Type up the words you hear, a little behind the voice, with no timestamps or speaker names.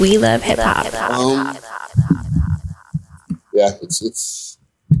We love hip hop. Yeah, it's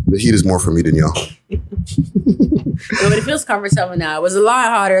the heat is more for me than y'all. But it feels comfortable now. It was a lot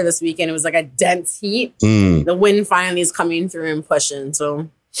hotter this weekend. It was like a dense heat. The wind finally is coming through and pushing.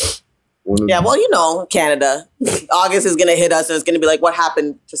 So yeah, well, you know, Canada. August is gonna hit us, and it's gonna be like, what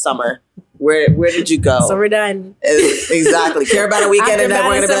happened to summer? Where did you go? So we're done. Exactly. Carabana weekend, and then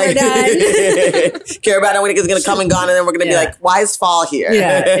we're gonna be like, Carabana weekend is gonna come and gone, and then we're gonna be like, why is fall here?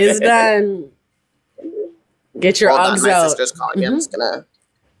 Yeah, it's done. Get your Uggs out. My sister's calling me. I'm just gonna.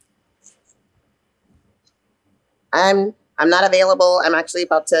 I'm not available. I'm actually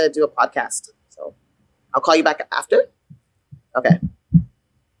about to do a podcast, so I'll call you back after. Okay.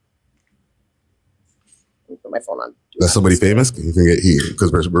 Put my phone on. That's somebody famous. You can get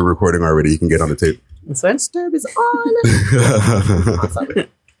because we're recording already. You can get on the tape. Disturb is on.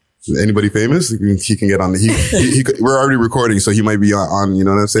 Anybody famous? He can get on. We're already recording, so he might be on. You know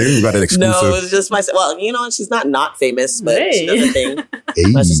what I'm saying? You got an exclusive. No, it's just my. Well, you know, she's not famous, but she does a thing.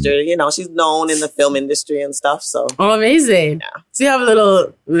 Hey. My sister, you know, she's known in the film industry and stuff. So, amazing! Yeah. So you have a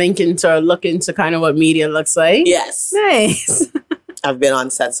little look into kind of what media looks like. Yes, nice. I've been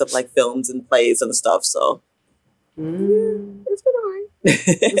on sets of like films and plays and stuff. So, it's been alright.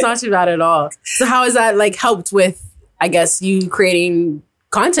 It's not too bad at all. So, how has that like helped with, I guess, you creating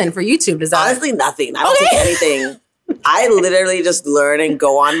content for YouTube? Does that honestly nothing? I don't take anything. I literally just learn and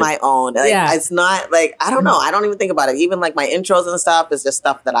go on my own. Like, it's not like, I don't know. I don't even think about it. Even like my intros and stuff is just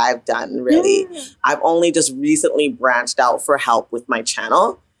stuff that I've done, really. I've only just recently branched out for help with my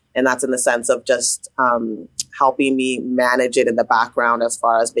channel. And that's in the sense of just helping me manage it in the background as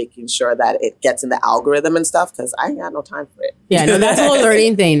far as making sure that it gets in the algorithm and stuff, because I ain't got no time for it. Yeah, no, that's a whole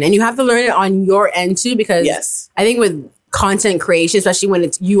learning thing. And you have to learn it on your end too, because I think with content creation, especially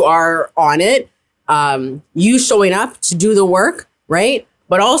when you are on it, you showing up to do the work, right?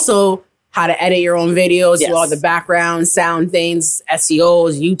 But also how to edit your own videos, do all the background, sound things,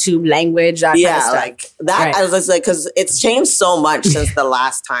 SEOs, YouTube language, that kind of stuff. Like that. Right. I was just like, because it's changed so much since the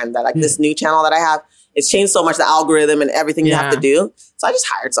last time that like this new channel that I have, it's changed so much, the algorithm and everything you have to do. So I just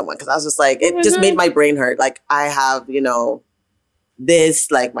hired someone because I was just like, it just made my brain hurt. Like I have, you know,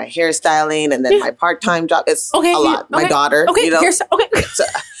 this, like my hairstyling and then my part-time job. It's a lot. My daughter, you know. So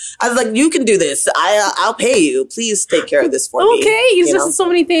I was like, you can do this. I'll pay you. Please take care of this for me. Okay, he's just so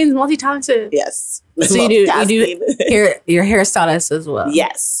many things, multi-talented. Yes. So you do your hairstylist as well.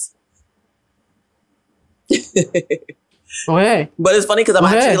 Yes. Okay. But it's funny because I'm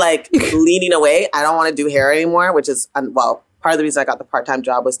actually like leaning away. I don't want to do hair anymore, which is, well, part of the reason I got the part-time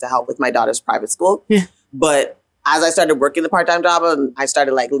job was to help with my daughter's private school. Yeah. But as I started working the part-time job and I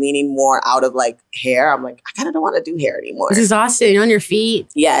started like leaning more out of like hair, I'm like, I kind of don't want to do hair anymore. It's exhausting. You're on your feet.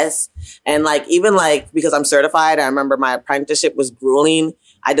 Yes. And like, even like, because I'm certified, I remember my apprenticeship was grueling.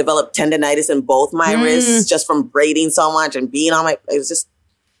 I developed tendonitis in both my wrists just from braiding so much and being on my, it was just,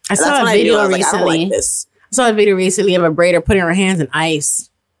 I saw a video recently. I don't like this. I saw a video recently of a braider putting her hands in ice.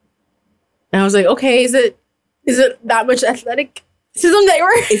 And I was like, okay, is it that much athletic?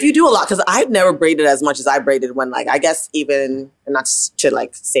 If you do a lot, because I've never braided as much as I braided when, like, I guess even, and not to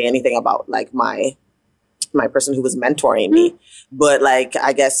like say anything about like my person who was mentoring me, but like,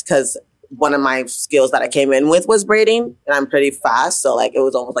 I guess because one of my skills that I came in with was braiding, and I'm pretty fast, so like it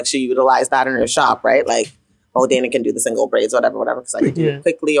was almost like she utilized that in her shop, right? Like, oh, Dana can do the single braids, whatever, because I could do it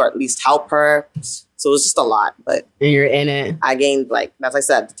quickly or at least help her. So it was just a lot, but you're in it. I gained, like, as I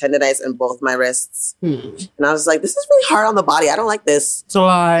said, tendonitis in both my wrists. And I was like, this is really hard on the body. I don't like this. It's a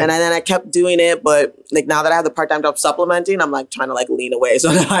lot. And then I kept doing it. But like now that I have the part-time job supplementing, I'm like trying to like lean away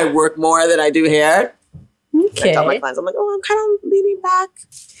so that I work more than I do hair. Okay. I tell my clients, I'm like, oh, I'm kind of leaning back.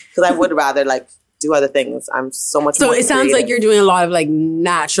 Because I would rather like do other things. I'm so much more it sounds like you're doing a lot of like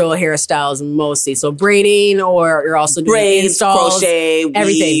natural hairstyles mostly. So braiding, or you're also doing braids, installs, crochet,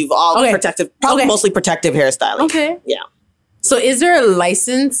 everything. Weave, all protective, probably mostly protective hairstyling. Okay. Yeah. So is there a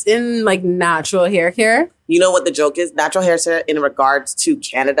license in like natural hair care? You know what the joke is? Natural hair care in regards to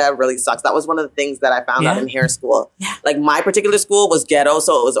Canada really sucks. That was one of the things that I found out in hair school. Yeah. Like my particular school was ghetto,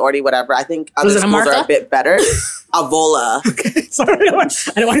 so it was already whatever. I think other schools are a bit better. Avola. Okay. Sorry, I don't want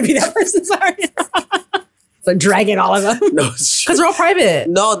to be that person. Sorry. So dragging all of them. No, because they're all private.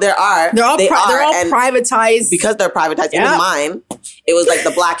 No, there are. They're all privatized. Because they're privatized. Even mine, it was like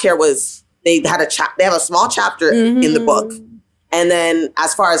the black hair was. They had they have a small chapter in the book, and then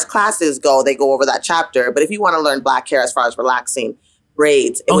as far as classes go, they go over that chapter. But if you want to learn black hair, as far as relaxing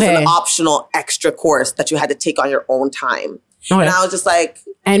braids, it was an optional extra course that you had to take on your own time. Okay. And I was just like,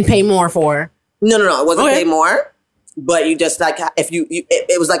 and pay more for. No, it wasn't pay more, but you just like if you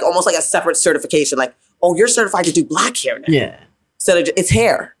it was like almost like a separate certification, like. Oh, you're certified to do black hair now. Yeah. It's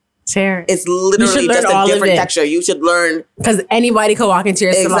hair. It's hair. It's literally just a different texture. You should learn. Because anybody can walk into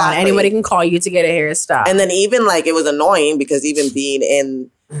your salon. Anybody can call you to get a hairstyle. And then even like it was annoying because even being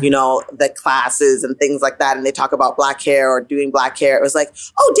in, you know, the classes and things like that, and they talk about black hair or doing black hair, it was like,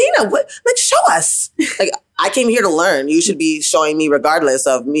 oh, Dana, what? Like, show us. Like, I came here to learn. You should be showing me regardless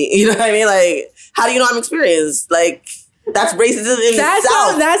of me. You know what I mean? Like, how do you know I'm experienced? Like, that's racism in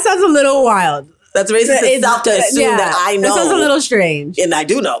itself. That sounds a little wild. That's racist itself to assume that I know. That sounds a little strange. And I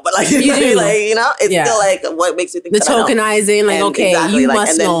do know, but like, you do. Like, you know, it's still like, what makes you think the tokenizing, like, okay, you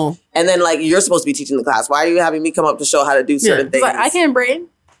must know. And then like, you're supposed to be teaching the class. Why are you having me come up to show how to do certain things? Like, I can't braid.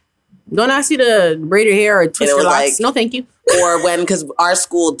 Don't ask you to braid your hair or twist your locks. Like, no, thank you. Or because our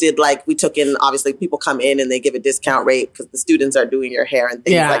school did like, we took in, obviously people come in and they give a discount rate because the students are doing your hair and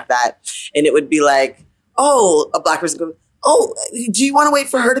things like that. And it would be like, oh, a black person goes, oh, do you want to wait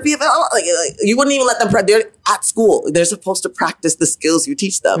for her to be available? Like you wouldn't even let them, they're at school. They're supposed to practice the skills you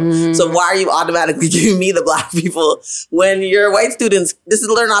teach them. Mm. So why are you automatically giving me the black people when you're white students? This is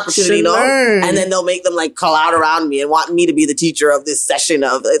a learning opportunity, you know? And then they'll make them like call out around me and want me to be the teacher of this session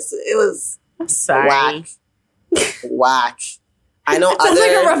of it was whack. I know sounds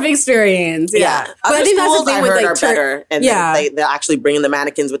like a rough experience. Yeah. But I think that's the thing with like better. And they're actually bringing the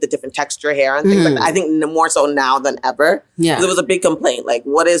mannequins with the different texture hair and things like that. I think more so now than ever. Yeah. There was a big complaint. Like,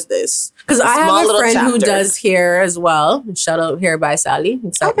 what is this? Because I have a friend who does hair as well. Shout out Hair by Sally.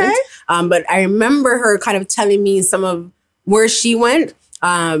 Okay. But I remember her kind of telling me some of where she went.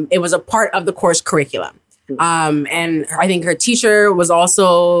 It was a part of the course curriculum. And I think her teacher was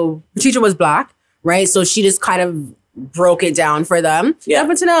black, right? So she just kind of broke it down for them. Yeah.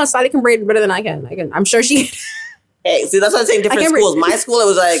 But to know, Sally can braid better than I can. I'm sure she. Hey, see, that's what I'm saying. Different schools. My school, it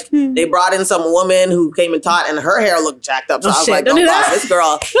was like they brought in some woman who came and taught, and her hair looked jacked up. So I was like, oh God, this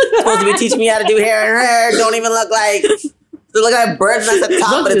girl supposed to be teaching me how to do hair, and her hair don't even look like. They look like birds at the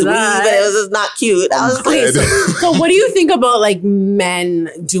top, but it's weave, and it was just not cute. I was like, so what do you think about like men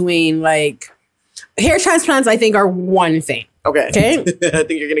doing like hair transplants? I think are one thing. Okay. I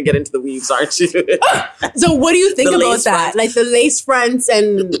think you're going to get into the weaves, aren't you? So what do you think about that? Fronts. Like the lace fronts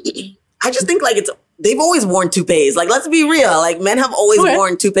and... I just think like they've always worn toupees. Like, let's be real. Like, men have always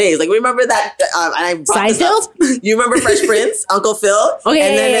worn toupees. Like, remember that? Seinfeld? You remember Fresh Prince? Uncle Phil? Okay.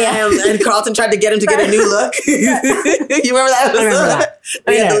 And then and Carlton tried to get him to get a new look. You remember that? I remember that.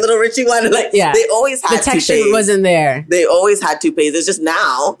 They had the little Richie one. Like, they always had the texture toupees. Wasn't there. They always had toupees. It's just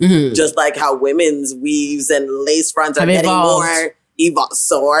now, just like how women's weaves and lace fronts are getting more evolved.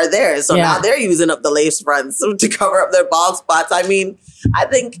 So are theirs. So now they're using up the lace fronts to cover up their bald spots. I mean, I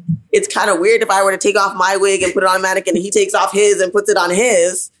think it's kind of weird if I were to take off my wig and put it on a mannequin and he takes off his and puts it on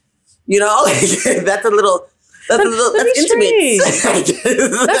his, you know, that's intimate.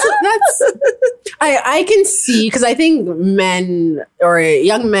 I can see, because I think men or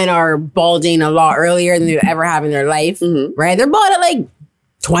young men are balding a lot earlier than they ever have in their life, right? They're bald at like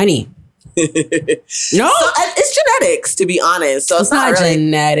 20. No, so it's genetics, to be honest. So it's not really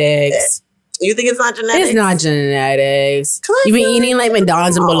genetics. You think it's not genetics? It's not genetics. You've been eating like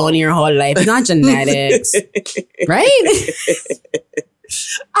McDonald's and bologna your whole life. It's not genetics, right?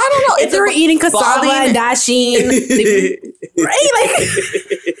 I don't know. If they were eating cassava and dasheen, right? Like,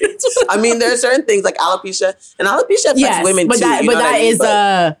 I mean, there are certain things like alopecia, and alopecia affects women too. But that is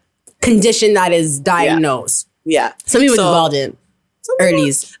a condition that is diagnosed. Yeah. Some people just balding.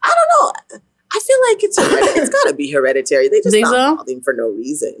 Earlies. I don't know. I feel like it's got to be hereditary. They just not balding for no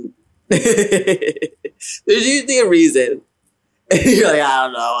reason. There's usually a reason. You're like, I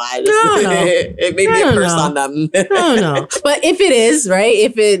don't know. It may be a curse on them. I don't know. But if it is, right,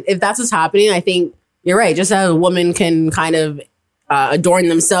 if that's what's happening, I think you're right. Just as a woman can kind of adorn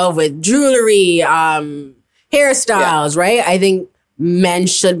themselves with jewelry, hairstyles, right? I think men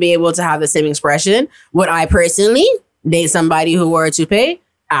should be able to have the same expression. Would I personally date somebody who wore a toupee?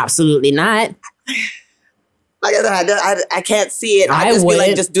 Absolutely not. Like I can't see it. I just be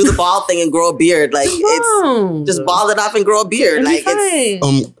like, just do the bald thing and grow a beard. Like it's just bald it off and grow a beard. Like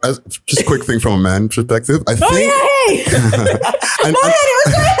it's just a quick thing from a man perspective. I think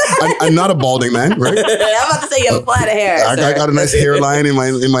I'm not a balding man, right? I'm about to say you have a plait of hair. I got a nice hairline in my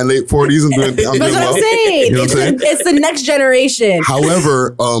late 40s. I'm doing well. That's what I'm saying. You know what I'm saying? It's the next generation.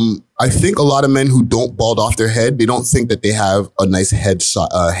 However, I think a lot of men who don't bald off their head, they don't think that they have a nice head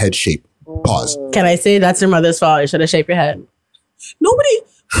shape. Pause. Can I say that's your mother's fault? You should have shaped your head. Nobody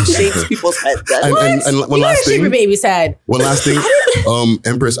shapes people's heads. And one last thing. Shape your baby's head. One last thing.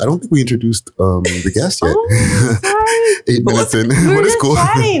 Empress, I don't think we introduced the guest yet. 8 minutes in. What is cool?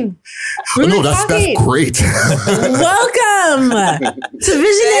 No, that's great. Welcome to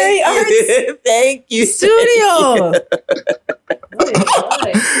Visionary Arts. Thank you. Studio.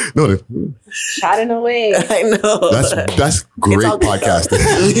 No, chatting away. I know. That's great podcasting.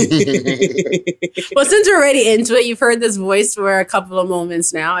 Well, since we're already into it, you've heard this voice for a couple of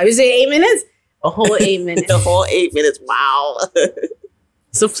moments now. I would say 8 minutes. A whole 8 minutes. The whole 8 minutes. Wow.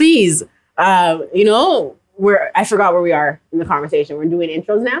 So please, I forgot where we are in the conversation. We're doing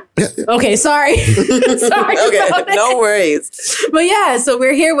intros now? Yeah. Okay, sorry. Sorry. Okay, no worries. But yeah, so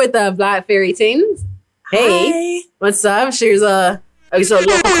we're here with Black Fairy Things. Hey, hi. What's up? She's a local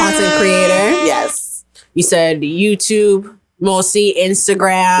content creator. Yes. You said YouTube, mostly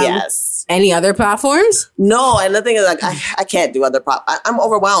Instagram. Yes. Any other platforms? No, and the thing is, like, I can't do other I'm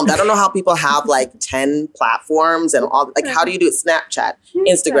overwhelmed. I don't know how people have like 10 platforms and all. Like, how do you do it? Snapchat,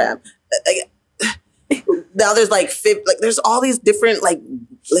 Instagram. Now there's like there's all these different like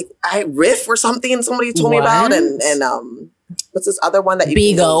I Riff or something somebody told me about and what's this other one that you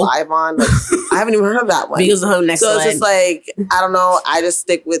can go live on? Like, I haven't even heard of that one. Beagle's the whole next So line. it's just like, I don't know. I just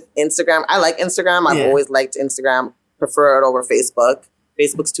stick with Instagram. I like Instagram. I've always liked Instagram. Prefer it over Facebook.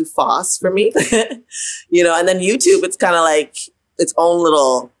 Facebook's too fast for me. And then YouTube, it's kind of like its own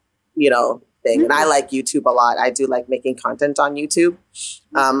little, thing. And I like YouTube a lot. I do like making content on YouTube.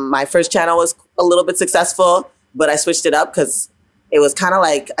 My first channel was a little bit successful, but I switched it up because it was kind of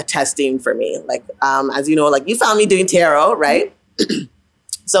like a testing for me. Like, as you know, like you found me doing tarot, right?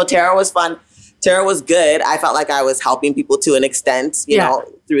 So tarot was fun. Tarot was good. I felt like I was helping people to an extent, you know,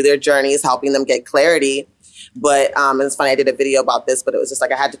 through their journeys, helping them get clarity. But and it's funny, I did a video about this, but it was just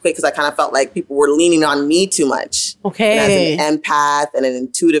like I had to quit because I kind of felt like people were leaning on me too much. Okay. And as an empath and an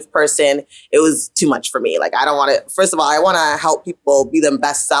intuitive person, it was too much for me. Like, I don't want to, first of all, I want to help people be their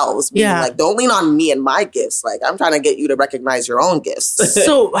best selves. Like, don't lean on me and my gifts. Like, I'm trying to get you to recognize your own gifts.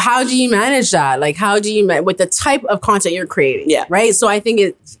 So how do you manage that? Like, how do you, with the type of content you're creating? Yeah. Right? So I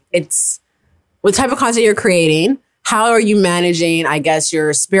think it's what type of content you're creating, how are you managing, I guess,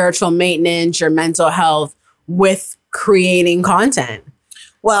 your spiritual maintenance, your mental health, with creating content?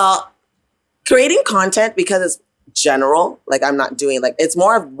 Well, creating content, because it's general, like I'm not doing like, it's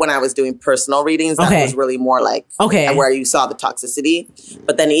more of when I was doing personal readings, that was really more like where you saw the toxicity.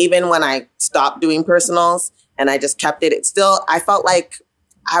 But then even when I stopped doing personals and I just kept it, I felt like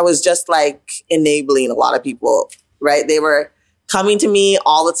I was just like enabling a lot of people, right? They were coming to me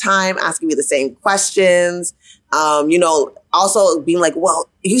all the time, asking me the same questions. Also being like, well,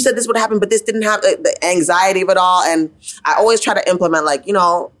 you said this would happen, but this didn't have the anxiety of it all. And I always try to implement like,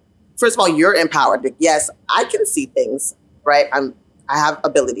 first of all, you're empowered. Like, yes, I can see things, right? I have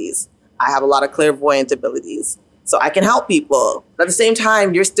abilities. I have a lot of clairvoyant abilities. So I can help people. But at the same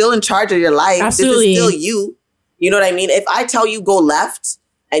time, you're still in charge of your life. Absolutely. This is still you. You know what I mean? If I tell you go left,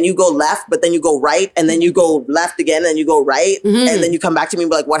 and you go left, but then you go right, and then you go left again, and you go right, and then you come back to me and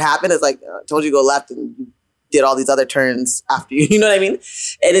be like, what happened? It's like, I told you to go left, and you did all these other turns after you. You know what I mean?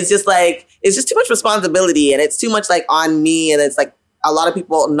 And it's just like, it's just too much responsibility, and it's too much like on me, and it's like a lot of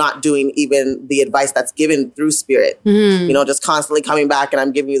people not doing even the advice that's given through spirit. Just constantly coming back, and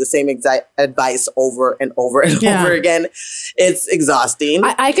I'm giving you the same exact advice over and over and over again. It's exhausting.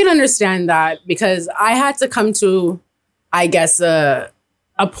 I can understand that, because I had to come to, I guess,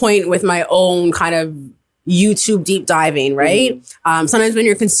 a point with my own kind of YouTube deep diving, right? Sometimes when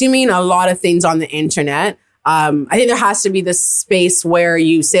you're consuming a lot of things on the internet, I think there has to be this space where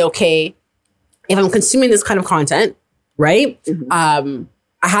you say, okay, if I'm consuming this kind of content, right? I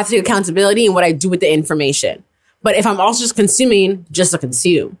have to take accountability in what I do with the information. But if I'm also just consuming, just to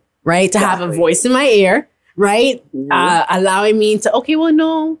consume, right? To have a voice in my ear, right? Allowing me to, okay, well,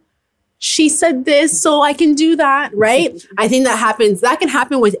 no, she said this, so I can do that, right? I think that can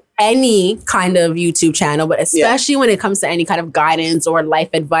happen with any kind of YouTube channel, but especially when it comes to any kind of guidance or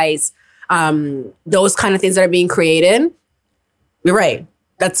life advice, those kind of things that are being created, you're right.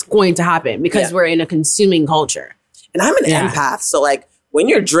 That's going to happen because we're in a consuming culture. And I'm an empath, so like when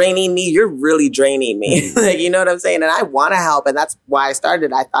you're draining me, you're really draining me. Like, you know what I'm saying? And I want to help, and that's why I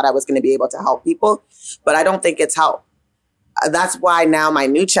started. I thought I was going to be able to help people, but I don't think it's help. That's why now my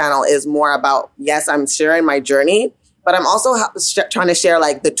new channel is more about, yes, I'm sharing my journey, but I'm also trying to share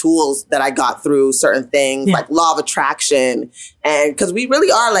like the tools that I got through certain things, like law of attraction. And because we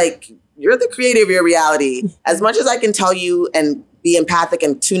really are like, you're the creator of your reality. As much as I can tell you and be empathic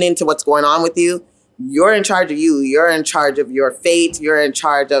and tune into what's going on with you, you're in charge of you. You're in charge of your fate. You're in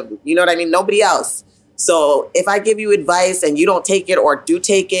charge of, you know what I mean? Nobody else. So if I give you advice and you don't take it or do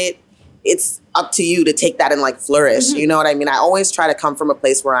take it, it's up to you to take that and like flourish. You know what I mean? I always try to come from a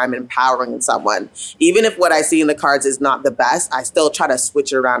place where I'm empowering someone. Even if what I see in the cards is not the best, I still try to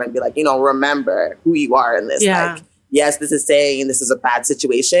switch it around and be like, remember who you are in this. Yeah. Like, yes, this is saying this is a bad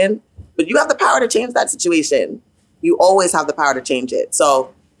situation, but you have the power to change that situation. you always have the power to change it.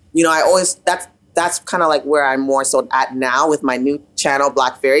 So, you know, that's kind of like where I'm more so at now with my new channel,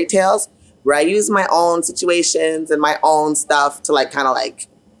 Black Fairy Tales, where I use my own situations and my own stuff to like kind of like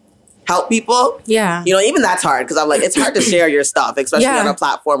help people. Yeah. You know, even that's hard because I'm like, it's hard to share your stuff, especially on a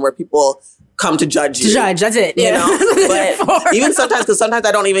platform where people come to judge you. That's it. You know? But even sometimes, because sometimes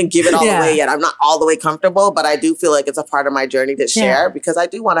I don't even give it all the way yet. I'm not all the way comfortable, but I do feel like it's a part of my journey to share because I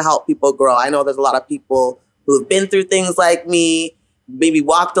do want to help people grow. I know there's a lot of people who have been through things like me, maybe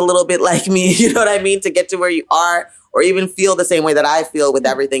walked a little bit like me, you know what I mean, to get to where you are, or even feel the same way that I feel with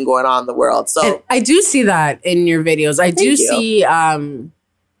everything going on in the world. So and I do see that in your videos. I do see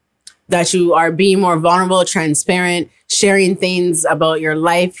that you are being more vulnerable, transparent, sharing things about your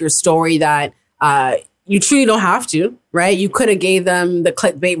life, your story that you truly don't have to, right? You could have gave them the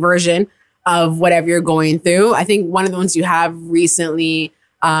clickbait version of whatever you're going through. I think one of the ones you have recently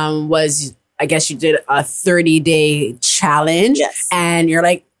was, I guess you did a 30-day challenge. Yes. And you're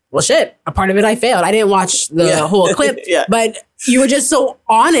like, well, shit, a part of it I failed. I didn't watch the whole clip, but you were just so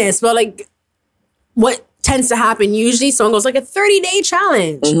honest about like what tends to happen. Usually someone goes like a 30-day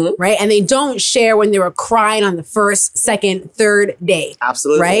challenge, right? And they don't share when they were crying on the first, second, third day.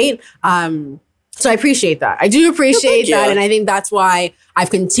 Absolutely. Right? So I appreciate that. I do appreciate that. And I think that's why I've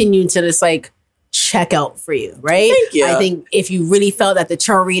continued to just like check out for you, right? Thank you. I think if you really felt that the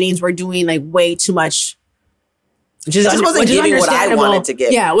tarot readings were doing like way too much, wasn't giving what I wanted to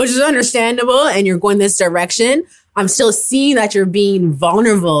give. Yeah, which is understandable. And you're going this direction. I'm still seeing that you're being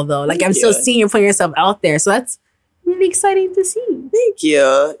vulnerable though. Like I'm still seeing you putting yourself out there. So that's really exciting to see. Thank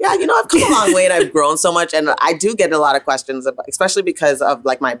you. Yeah, you know, I've come a long way and I've grown so much. And I do get a lot of questions, especially because of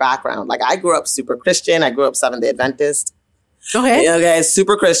like my background. Like I grew up super Christian. I grew up Seventh-day Adventist. Okay,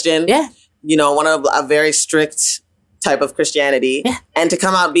 super Christian. Yeah. You know, one of a very strict type of Christianity. Yeah. And to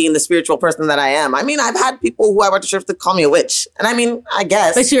come out being the spiritual person that I am. I mean, I've had people who I went to church to call me a witch. And I mean, I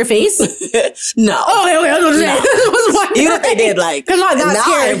guess. Like to your face? No. Oh, okay, I was no. Even if they did, like, now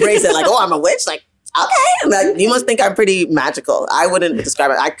I embrace it. Like, oh, I'm a witch? Like, okay. Like, you must think I'm pretty magical. I wouldn't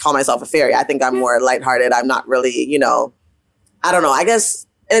describe it. I call myself a fairy. I think I'm more lighthearted. I'm not really, you know, I don't know. I guess,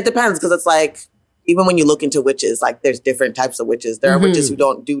 and it depends because it's like, even when you look into witches, like there's different types of witches. There are witches who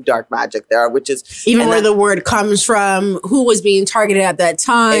don't do dark magic. There are witches. Even where the word comes from, who was being targeted at that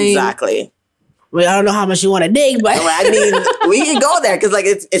time. Exactly. Well, I don't know how much you want to dig, but I mean, we can go there because like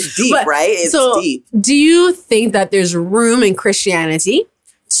it's deep, right? It's deep. Do you think that there's room in Christianity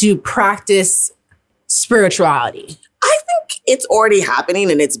to practice spirituality? I think it's already happening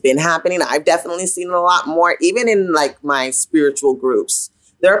and it's been happening. I've definitely seen it a lot more, even in like my spiritual groups.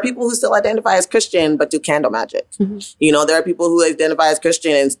 There are people who still identify as Christian, but do candle magic. You know, there are people who identify as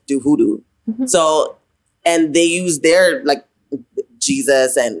Christian and do hoodoo. So, and they use their like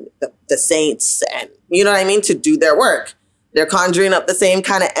Jesus and the saints and, you know what I mean, to do their work. They're conjuring up the same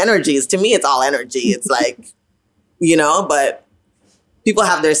kind of energies. To me, it's all energy. It's like, you know, but people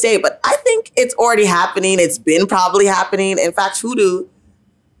have their say. But I think it's already happening. It's been probably happening. In fact, hoodoo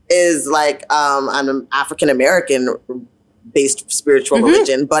is like an African-American based spiritual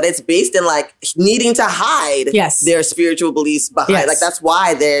religion, but it's based in like needing to hide their spiritual beliefs behind. Like that's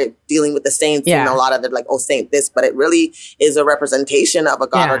why they're dealing with the saints and a lot of it like, oh, saint this, but it really is a representation of a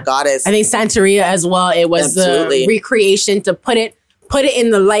god or goddess. I think Santeria as well. It was the recreation to put it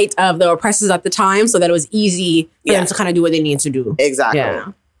in the light of the oppressors at the time so that it was easy for them to kind of do what they need to do. Exactly.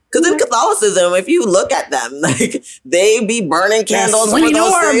 Yeah. Because in Catholicism, if you look at them, like they be burning candles for those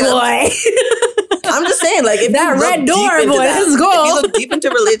boy. I'm just saying, like, if that red door, boy, let's go. If you look deep into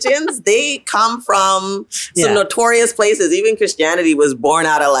religions, they come from some notorious places. Even Christianity was born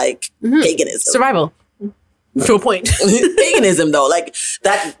out of like paganism, survival. To a point. Paganism, though, like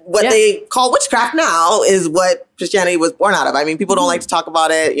that, what they call witchcraft now is what Christianity was born out of. I mean, people don't like to talk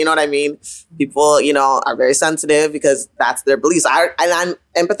about it. You know what I mean? People, you know, are very sensitive because that's their beliefs. And I'm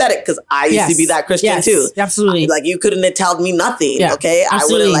empathetic because I used to be that Christian too. Absolutely. Like you couldn't have told me nothing. Okay.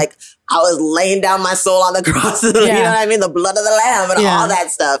 Absolutely. I was laying down my soul on the cross. You know what I mean? The blood of the lamb and all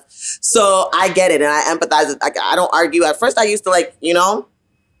that stuff. So I get it. And I empathize. I don't argue. At first I used to like, you know,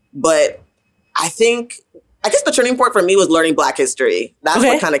 but I guess the turning point for me was learning Black history. That's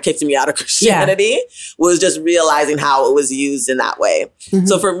what kind of kicked me out of Christianity, was just realizing how it was used in that way.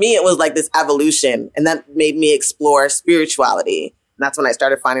 So for me, it was like this evolution, and that made me explore spirituality. And that's when I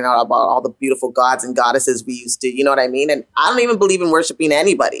started finding out about all the beautiful gods and goddesses we used to, you know what I mean? And I don't even believe in worshiping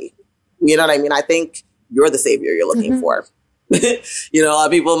anybody. You know what I mean? I think you're the savior you're looking for. You know, a lot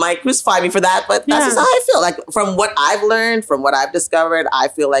of people might crucify me for that, but that's just how I feel. Like from what I've learned, from what I've discovered, I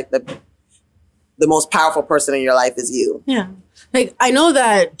feel like the most powerful person in your life is you. Yeah. Like, I know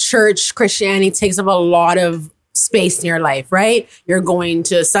that church Christianity takes up a lot of space in your life, right? You're going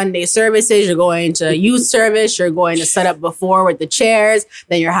to Sunday services, you're going to youth service, you're going to set up before with the chairs,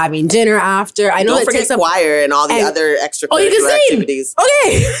 then you're having dinner after. I know don't forget choir and all the other extracurricular activities.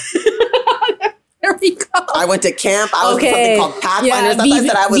 Okay. There we go. I went to camp. I was in something called Pathfinders. Yeah, I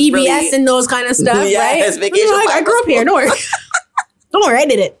said I was VBS really... and those kind of stuff, yes, right? Vacation I grew up here. Don't worry. Don't worry. I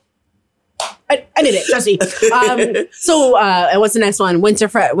did it. I did it. Trust me. So, and what's the next one?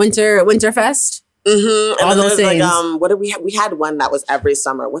 Winterfest. Mm-hmm. All those things. Like, what did we have? We had one that was every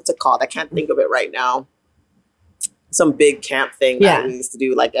summer. What's it called? I can't think of it right now. Some big camp thing that we used to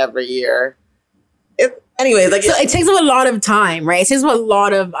do like every year. Anyway, like so it takes up a lot of time, right? It takes up a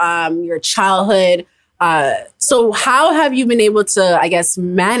lot of your childhood. So how have you been able to, I guess,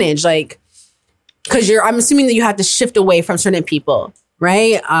 manage because I'm assuming that you have to shift away from certain people,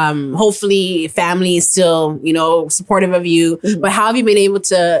 right? Hopefully family is still, supportive of you, but how have you been able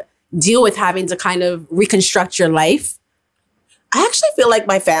to deal with having to kind of reconstruct your life? I actually feel like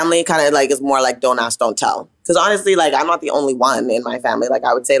my family kind of is more like don't ask, don't tell. Because honestly, I'm not the only one in my family.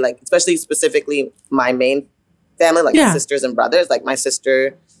 I would say especially specifically my main family, my sisters and brothers. My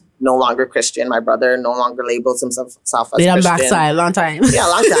sister, no longer Christian. My brother no longer labels himself as Christian. Backside, long time. Yeah,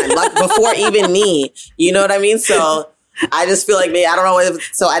 long time. Before even me. You know what I mean? So I just feel I don't know.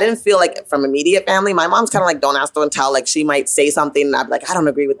 So I didn't feel from immediate family. My mom's kind of don't ask, don't tell. She might say something and I'd be I don't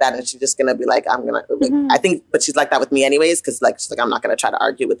agree with that. And she's just going to be I'm going to, I think, but she's like that with me anyways. Cause she's I'm not going to try to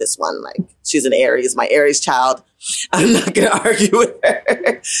argue with this one. She's an Aries, my Aries child. I'm not going to argue with her.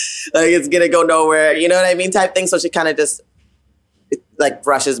 It's going to go nowhere. You know what I mean? Type thing. So she kind of just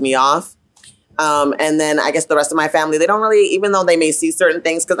brushes me off. And then I guess the rest of my family, they don't really, even though they may see certain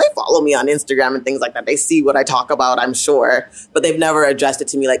things, because they follow me on Instagram and things like that. They see what I talk about, I'm sure, but they've never addressed it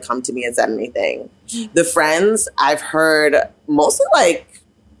to me, come to me and said anything. The friends, I've heard mostly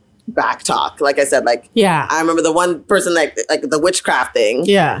back talk. Like I said, I remember the one person, the witchcraft thing.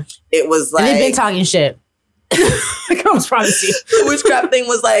 Yeah. It was and they've been talking shit. I can promise you. The witchcraft thing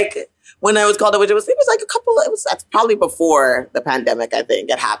was when I was called a witch, it was that's probably before the pandemic, I think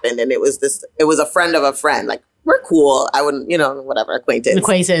it happened. And it was a friend of a friend. We're cool. I wouldn't, whatever, acquaintance.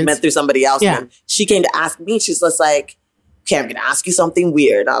 Met through somebody else. Yeah. And she came to ask me, she's just okay, I'm going to ask you something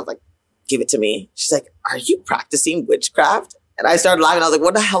weird. I was like, give it to me. She's like, are you practicing witchcraft? And I started laughing. I was like,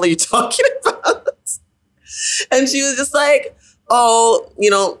 what the hell are you talking about? And she was just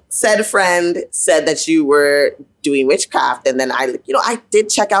said friend said that you were doing witchcraft. And then I did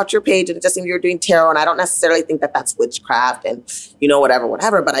check out your page and it just seemed you were doing tarot. And I don't necessarily think that that's witchcraft and,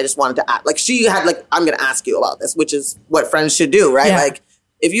 whatever. But I just wanted to ask, she had I'm going to ask you about this, which is what friends should do, right? Yeah.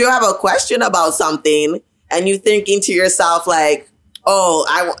 If you have a question about something and you're thinking to yourself,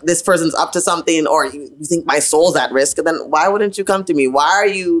 this person's up to something, or you think my soul's at risk, then why wouldn't you come to me? Why are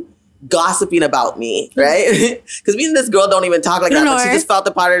you gossiping about me, right? Because me and this girl don't even talk like that, but she just felt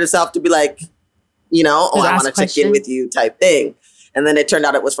the part of herself to be I want to check in with you type thing. And then it turned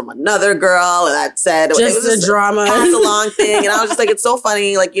out it was from another girl, and that said just it was a drama pass along thing. And I was just it's so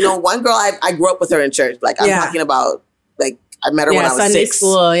funny. One girl I grew up with her in church. I'm talking about I met her when I was Sunday 6.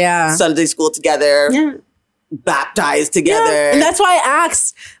 School, yeah. Sunday school together, baptized together. Yeah. And that's why I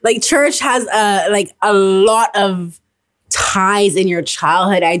asked. Church has a lot of ties in your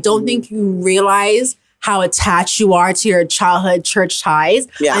childhood. I don't think you realize how attached you are to your childhood church ties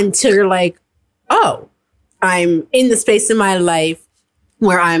until you're oh, I'm in the space in my life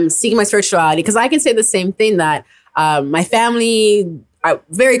where I'm seeking my spirituality. Because I can say the same thing that my family,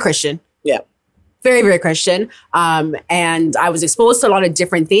 very Christian. Yeah. Very, very Christian. And I was exposed to a lot of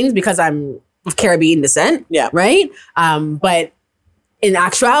different things because I'm of Caribbean descent. Yeah. Right? But in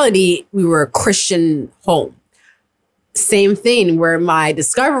actuality, we were a Christian home. Same thing where my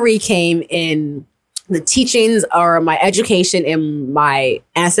discovery came in the teachings or my education in my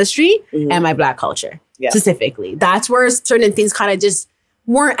ancestry and my Black culture specifically. That's where certain things kind of just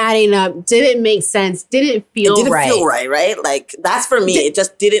weren't adding up, didn't make sense, didn't feel right? That's for me. It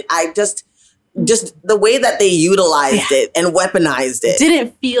just didn't, just the way that they utilized it and weaponized it.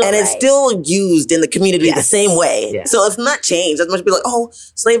 Didn't feel and right. It's still used in the community the same way. Yeah. So it's not changed. As much people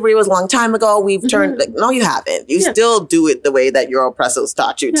slavery was a long time ago. We've turned, no, you haven't. You still do it the way that your oppressors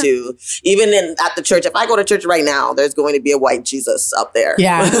taught you to. Even at the church, if I go to church right now, there's going to be a white Jesus up there.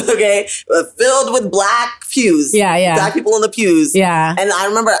 Yeah. Okay. Filled with Black pews. Yeah. Black people in the pews. Yeah. And I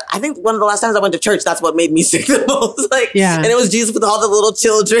remember, I think one of the last times I went to church, that's what made me sick the most. And it was Jesus with all the little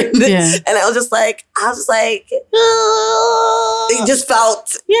children. Yeah. And I was just just like, it just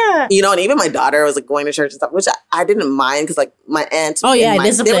felt, you know, and even my daughter was like going to church and stuff, which I didn't mind because like my aunt, they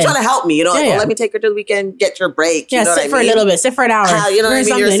were trying to help me, you know, like, let me take her to the weekend, get your break. You know sit for a little bit, sit for an hour. You know what I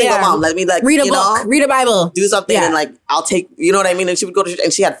mean? You're a single mom. Let me like read a book, read a Bible, do something, and like I'll take, you know what I mean? And she would go to church,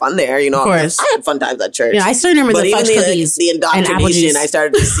 and she had fun there, you know. Of course, I had fun times at church. Yeah, I still remember the fudge cookies, the indoctrination I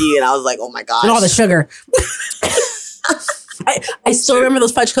started to see, and I was like, oh my gosh, and all the sugar. I still remember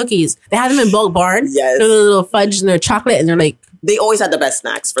those fudge cookies. They had them in Bulk Barn. Yes. They're the little fudge and they're chocolate and they're like... They always had the best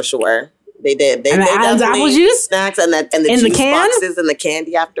snacks for sure. They did. They Adam's apple juice? Snacks and the juice boxes and the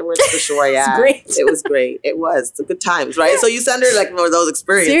candy afterwards for sure. Yeah. Great. It was great. It was. It's a good times, right? So you send her like for those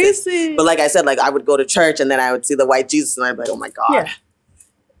experiences. Seriously. But like I said, like I would go to church and then I would see the white Jesus and I'd be like, oh my God. Yeah.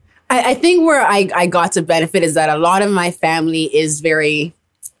 I think where I got to benefit is that a lot of my family is very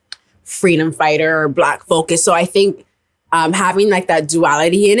freedom fighter or Black focused. So I think having like that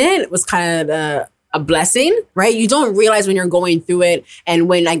duality in it was kind of a blessing, right? You don't realize when you're going through it. And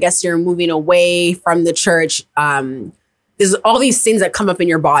when I guess you're moving away from the church, there's all these things that come up in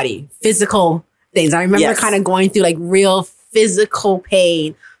your body, physical things. I remember kind of going through like real physical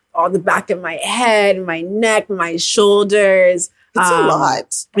pain on the back of my head, my neck, my shoulders. It's a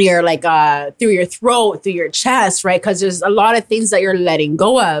lot. You're like through your throat, through your chest, right? Because there's a lot of things that you're letting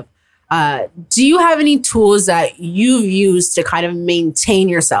go of. Do you have any tools that you've used to kind of maintain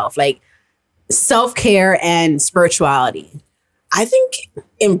yourself, like self-care and spirituality? I think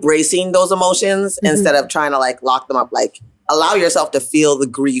embracing those emotions instead of trying to like lock them up, like allow yourself to feel the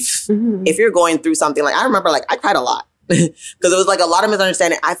grief. If you're going through something, like I remember like I cried a lot because it was like a lot of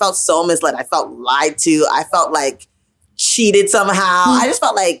misunderstanding. I felt so misled. I felt lied to. I felt like cheated somehow. I just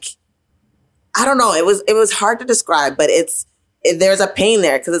felt like, I don't know. It was hard to describe, but there's a pain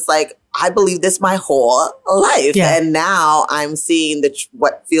there because it's like, I believe this my whole life. Yeah. And now I'm seeing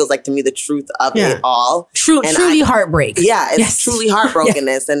what feels like to me the truth of it all. Truly heartbreak. Yeah, it's truly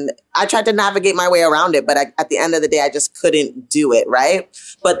heartbrokenness. And I tried to navigate my way around it, but at the end of the day, I just couldn't do it, right?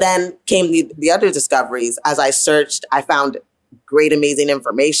 But then came the other discoveries. As I searched, I found great, amazing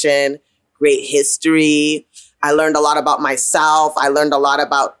information, great history. I learned a lot about myself. I learned a lot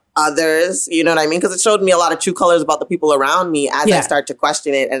about others, you know what I mean? Because it showed me a lot of true colors about the people around me as I start to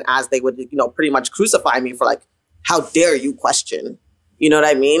question it and as they would, you know, pretty much crucify me for like, how dare you question? You know what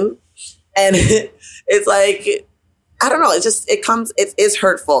I mean? And it's like, I don't know. It is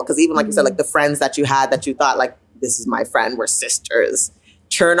hurtful because even like you said, like the friends that you had that you thought like, this is my friend, we're sisters,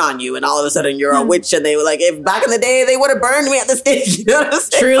 turn on you and all of a sudden you're a witch. And they were like, if back in the day, they would have burned me at the stake. You know what I'm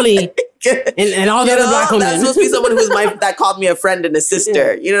saying? Truly. And all the other Black women. That's supposed to be someone that called me a friend and a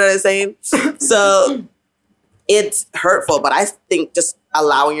sister. You know what I'm saying? So it's hurtful, but I think just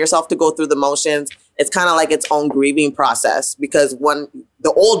allowing yourself to go through the motions, it's kind of like its own grieving process because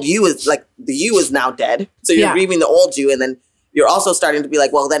the old you is like, the you is now dead. So you're grieving the old you. And then you're also starting to be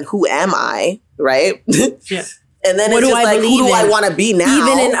like, well, then who am I? Right? Yeah. And then it's just like, who do I want to be now?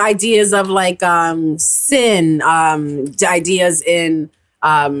 Even in ideas of like sin, ideas in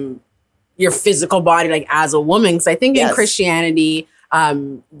your physical body, like as a woman. Because I think in Christianity,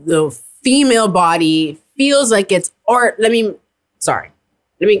 the female body feels like it's, or let me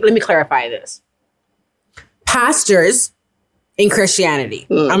clarify this. Pastors in Christianity,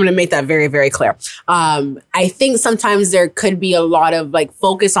 I'm going to make that very, very clear. I think sometimes there could be a lot of like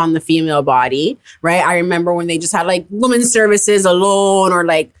focus on the female body, right? I remember when they just had like women's services alone or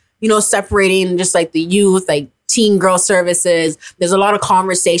like, you know, separating just like the youth, like teen girl services. There's a lot of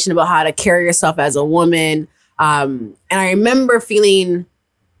conversation about how to carry yourself as a woman. And I remember feeling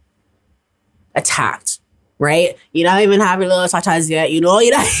attacked, right? You don't even have your little tatas yet, you know,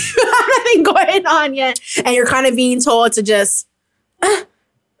 you don't have nothing going on yet. And you're kind of being told to just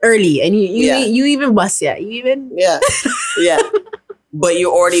early. And you even bust yet. You even... Yeah. But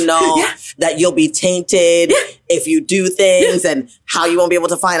you already know that you'll be tainted if you do things and how you won't be able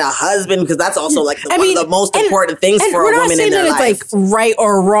to find a husband because that's also like one of the most important things for a woman in their life. It's like right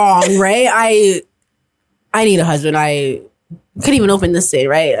or wrong, right? I need a husband. I couldn't even open this thing,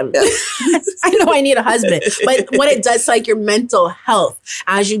 right? I know I need a husband. But what it does to like your mental health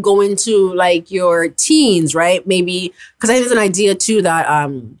as you go into like your teens, right? Maybe, because I think there's an idea too that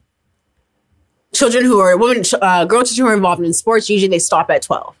girl children who are involved in sports, usually they stop at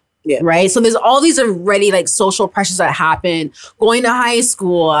 12. Yeah. Right. So there's all these already like social pressures that happen, going to high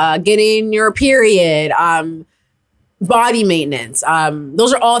school, getting your period, body maintenance.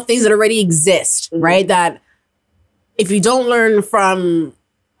 Those are all things that already exist, right? That if you don't learn from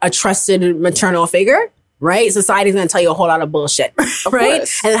a trusted maternal figure, right? Society's going to tell you a whole lot of bullshit, right?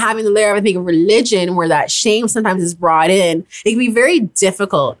 And having the layer of, I think, of religion where that shame sometimes is brought in, it can be very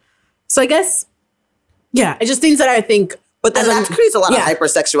difficult So I guess, it's just things that I think. But then that creates a lot of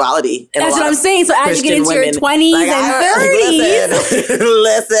hypersexuality. That's what I'm saying. So as you get into your 20s and 30s.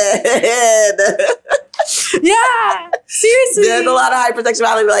 Listen. Yeah. Seriously. There's a lot of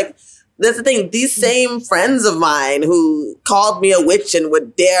hypersexuality. Like, that's the thing. These same friends of mine who called me a witch and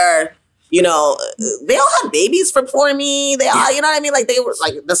would dare, they all had babies before me. They all, you know what I mean? Like, they were,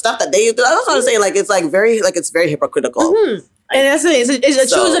 like, the stuff that they do. That's what I'm saying. Like, it's like it's very hypocritical. Mm-hmm. And that's it. It's a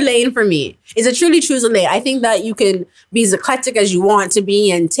choose a lane for me. It's a truly choose a lane. I think that you can be as eclectic as you want to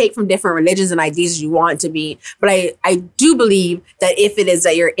be and take from different religions and ideas as you want to be. But I do believe that if it is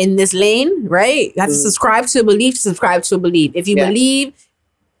that you're in this lane, right, you have to subscribe to a belief, subscribe to a belief. If you believe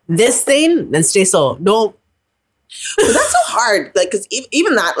this thing, then stay so. Don't. But that's so hard. Like, because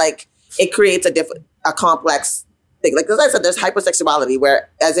even that, like, it creates a complex thing. Like, as I said, there's hypersexuality where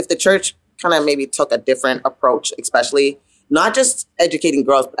as if the church kind of maybe took a different approach, especially not just educating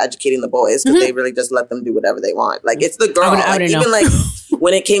girls, but educating the boys, because they really just let them do whatever they want. Like, it's the girl. Even like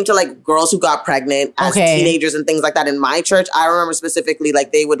when it came to like girls who got pregnant as teenagers and things like that in my church, I remember specifically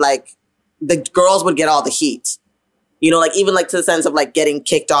like they would like, the girls would get all the heat. Like even like to the sense of like getting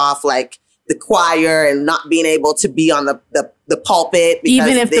kicked off like the choir and not being able to be on the pulpit.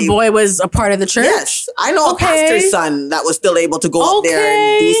 Even if the boy was a part of the church? Yes. I know a pastor's son that was still able to go up there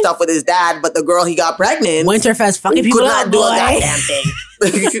and do stuff with his dad, but the girl he got pregnant. Winterfest fucking people could not up, do boy. a goddamn thing.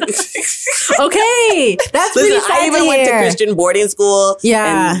 Okay. That's really sad. I even went to Christian boarding school.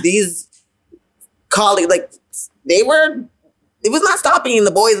 Yeah. And these colleagues, like, it was not stopping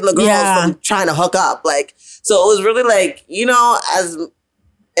the boys and the girls from trying to hook up. Like, so it was really like,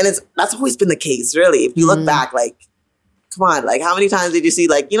 that's always been the case, really. If you look back, like, come on, like, how many times did you see,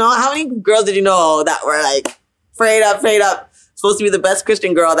 like, how many girls did you know that were, like, prayed up, supposed to be the best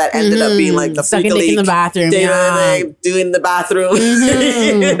Christian girl that ended up being, like, the freak in the bathroom, doing the bathroom.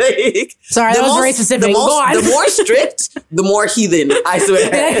 Like, sorry, that was very specific. The more strict, the more heathen, I swear.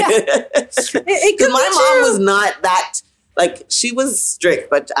 Because my mom was not that... Like, she was strict,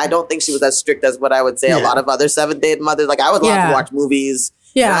 but I don't think she was as strict as what I would say a lot of other Seventh-day mothers. Like, I was allowed to watch movies.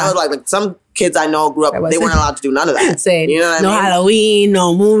 Yeah. And I was like, some kids I know grew up, they weren't allowed to do none of that. Insane. You know what I mean? No Halloween,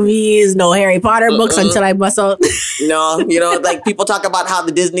 no movies, no Harry Potter books until I bust out. No, like, people talk about how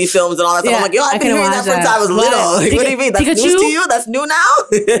the Disney films and all that stuff. I'm like, I've been hearing that since I was little. Like, what do you mean? That's news to you? That's new now?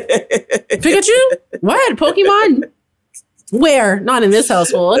 Pikachu? What? Pokemon? Where? Not in this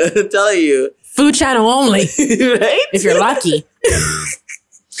household. I'm telling you. Food channel only. Right? If you're lucky.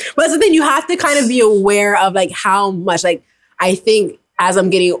 But that's the thing, you have to kind of be aware of like how much, like, I think as I'm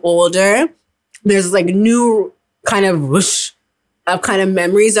getting older, there's like new kind of whoosh of kind of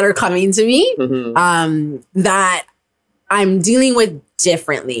memories that are coming to me that I'm dealing with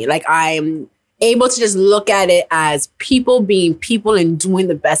differently. Like, I'm able to just look at it as people being people and doing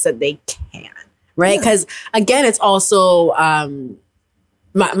the best that they can. Right? Because again, it's also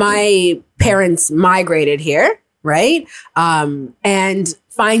my parents migrated here, right? And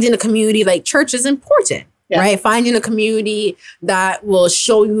finding a community like church is important, right? Finding a community that will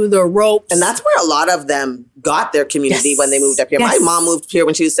show you the ropes. And that's where a lot of them got their community when they moved up here. My mom moved here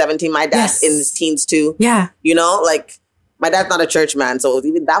when she was 17. My dad in his teens too. Yeah. Like, my dad's not a church man, so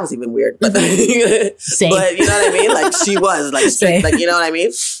that was even weird. But, Same. But you know what I mean? Like, she was like strict, like, you know what I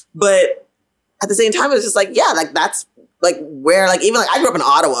mean? But at the same time, it was just like, like, that's like where, like, even like I grew up in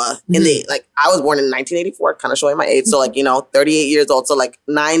Ottawa in the, like, I was born in 1984, kind of showing my age. So like, 38 years old. So like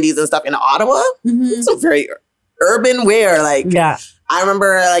 90s and stuff in Ottawa. It's a very urban where like, I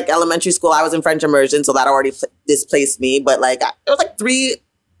remember like elementary school, I was in French immersion. So that already displaced me. But like, there was like 3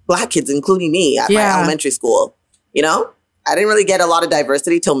 Black kids, including me at my elementary school, I didn't really get a lot of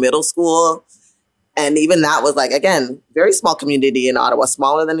diversity till middle school. And even that was like, again, very small community in Ottawa,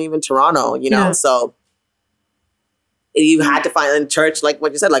 smaller than even Toronto, so you had to find in church, like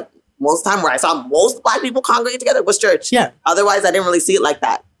what you said, like most time where I saw most Black people congregate together was church. Yeah. Otherwise, I didn't really see it like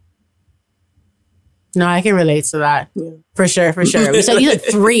that. No, I can relate to that. Yeah. For sure. You said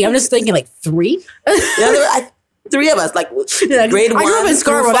 3. I'm just thinking like 3? There were 3 of us, like grade 1. I grew up in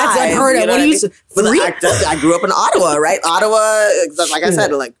Scarborough. That's unheard of. What do you say? 3? I grew up in Ottawa, right? Ottawa, like I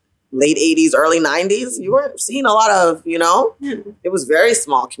said, like late 80s, early 90s. You weren't seeing a lot of, it was very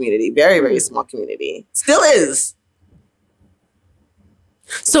small community, very, very small community. Still is.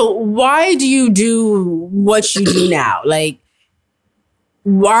 So why do you do what you do now? Like,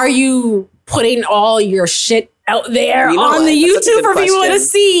 why are you putting all your shit out there on the YouTube for people to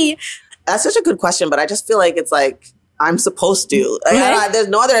see? That's such a good question, but I just feel like it's like I'm supposed to. Like, there's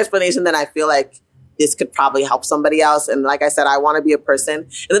no other explanation than I feel like this could probably help somebody else. And like I said, I want to be a person.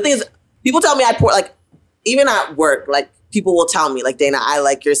 And the thing is, people tell me I pour, like, even at work, like people will tell me, like, Dana, I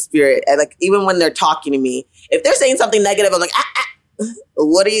like your spirit. And like, even when they're talking to me, if they're saying something negative, I'm like,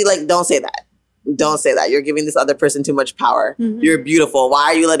 what are you like? Don't say that. Don't say that. You're giving this other person too much power. You're beautiful. Why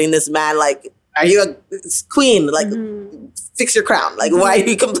are you letting this man, like, are you a queen? Like, fix your crown. Like, why are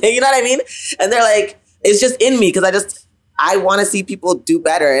you complaining? You know what I mean? And they're like, it's just in me because I want to see people do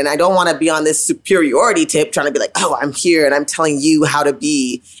better. And I don't want to be on this superiority tip trying to be like, oh, I'm here and I'm telling you how to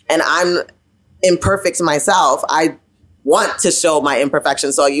be. And I'm imperfect myself. I want to show my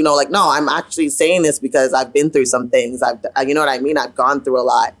imperfections. So, you know, like, no, I'm actually saying this because I've been through some things. You know what I mean? I've gone through a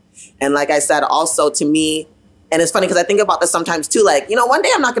lot. And like I said, also to me, and it's funny because I think about this sometimes too, like, you know, one day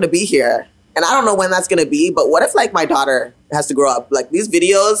I'm not going to be here. And I don't know when that's going to be. But what if like my daughter has to grow up? Like these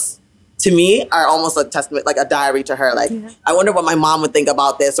videos to me are almost a testament, like a diary to her. Like, I wonder what my mom would think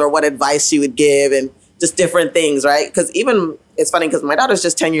about this or what advice she would give and just different things, right? Because even, it's funny because my daughter's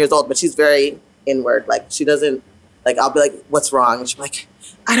just 10 years old, but she's very inward. Like she doesn't, like I'll be like, what's wrong? And she'll be like,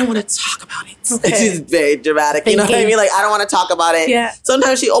 I don't want to talk about it. Okay. She's very dramatic. You know what I mean? Like, I don't want to talk about it. Yeah.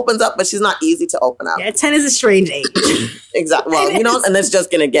 Sometimes she opens up, but she's not easy to open up. Yeah, 10 is a strange age. Exactly. Well, you know, and it's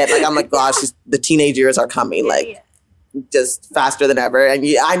just going to get, like, I'm like, gosh, the teenage years are coming. Like, just faster than ever. And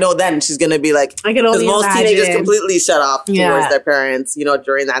I know then she's going to be like, because most teenagers completely shut off towards their parents, you know,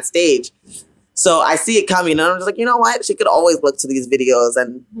 during that stage. So I see it coming and I'm just like, you know what? She could always look to these videos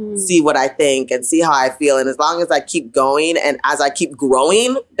and see what I think and see how I feel. And as long as I keep going and as I keep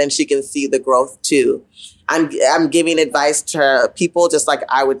growing, then she can see the growth too. I'm giving advice to people just like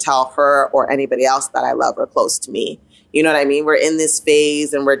I would tell her or anybody else that I love or close to me. You know what I mean? We're in this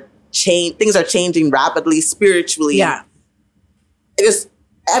phase and things are changing rapidly, spiritually. Yeah. Just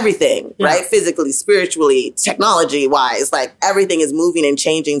everything, right? Physically, spiritually, technology wise, like everything is moving and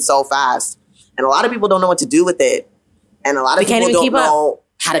changing so fast. And a lot of people don't know what to do with it. And a lot of people don't know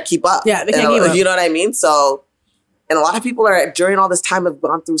how to keep up. Yeah, they can't keep up. You know what I mean? So, and a lot of people are during all this time have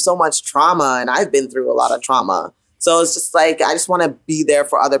gone through so much trauma. And I've been through a lot of trauma. So it's just like, I just want to be there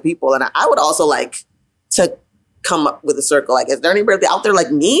for other people. And I would also like to come up with a circle. Like, is there anybody out there like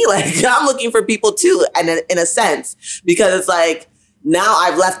me? Like, I'm looking for people too. And in a sense, because it's like, now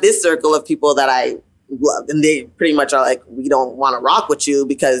I've left this circle of people that I love. And they pretty much are like, we don't want to rock with you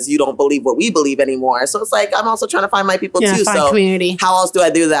because you don't believe what we believe anymore. So it's like, I'm also trying to find my people too. So community. How else do I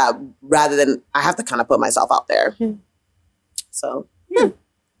do that rather than I have to kind of put myself out there? So,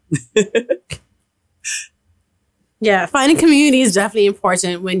 yeah, finding community is definitely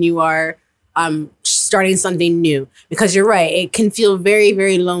important when you are starting something new, because you're right. It can feel very,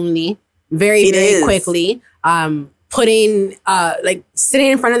 very lonely, very quickly. Putting, like sitting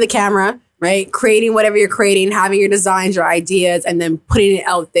in front of the camera, right? Creating whatever you're creating, having your designs, your ideas, and then putting it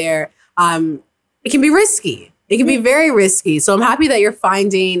out there. It can be risky. It can be very risky. So I'm happy that you're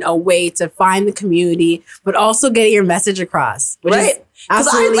finding a way to find the community, but also getting your message across, which is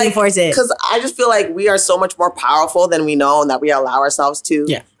absolutely important. Because I just feel like we are so much more powerful than we know and that we allow ourselves to.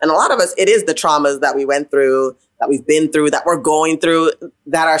 Yeah. And a lot of us, it is the traumas that we went through, that we've been through, that we're going through,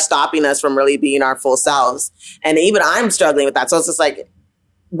 that are stopping us from really being our full selves. And even I'm struggling with that. So it's just like,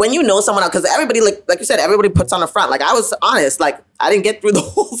 when you know someone else, because everybody, like you said, everybody puts on a front. Like, I was honest, like, I didn't get through the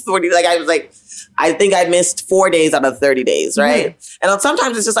whole 30. Like, I was like, I think I missed 4 days out of 30 days, right? And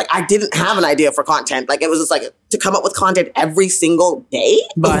sometimes it's just like, I didn't have an idea for content. Like, it was just like, to come up with content every single day?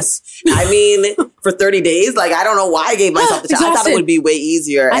 I mean, for 30 days? Like, I don't know why I gave myself the time. I thought it would be way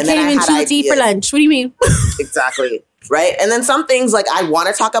easier. I can't even choose to eat for lunch. What do you mean? Exactly. Right. And then some things like I want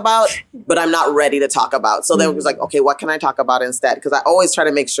to talk about, but I'm not ready to talk about. So then it was like, okay, what can I talk about instead? Because I always try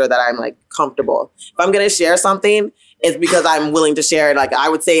to make sure that I'm like comfortable. If I'm going to share something, it's because I'm willing to share it. Like, I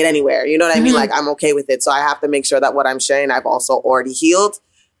would say it anywhere. You know what I mean? Like, I'm okay with it. So I have to make sure that what I'm sharing, I've also already healed,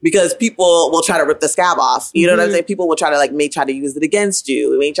 because people will try to rip the scab off. You know what I'm saying? People will try to like, may try to use it against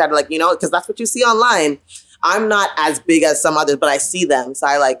you. May try to like, you know, because that's what you see online. I'm not as big as some others, but I see them. So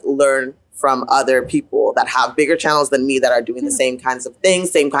I like learn from other people that have bigger channels than me that are doing the same kinds of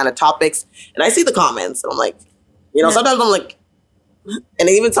things, same kind of topics. And I see the comments and I'm like, you know, sometimes I'm like, and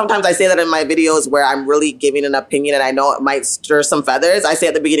even sometimes I say that in my videos where I'm really giving an opinion and I know it might stir some feathers. I say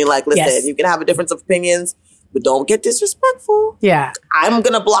at the beginning, like, listen, you can have a difference of opinions, but don't get disrespectful. Yeah. I'm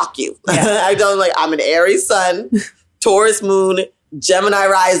going to block you. Yeah. I don't like, I'm an Aries sun, Taurus moon, Gemini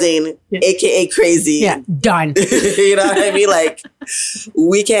rising, aka crazy. Yeah, done. You know what I mean? Like,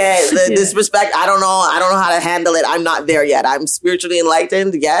 we can't, the disrespect, I don't know how to handle it. I'm not there yet. I'm spiritually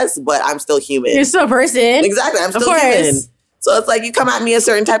enlightened, yes, but I'm still human. You're still a person. Exactly, I'm still human. So it's like, you come at me a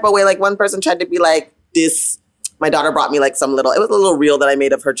certain type of way. Like, one person tried to be like this. My daughter brought me like it was a little reel that I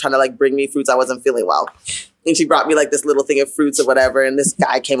made of her trying to like bring me fruits I wasn't feeling well. And she brought me like this little thing of fruits or whatever. And this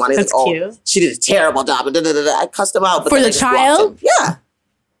guy came on. He's like, oh, cute. She did a terrible job. I cussed him out. But for the child? Yeah.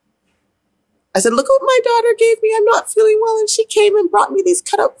 I said, look what my daughter gave me. I'm not feeling well. And she came and brought me these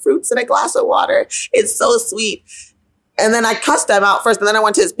cut up fruits and a glass of water. It's so sweet. And then I cussed him out first. And then I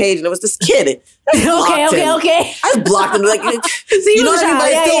went to his page and it was this kid. Okay. I blocked him. Like, you know what I mean?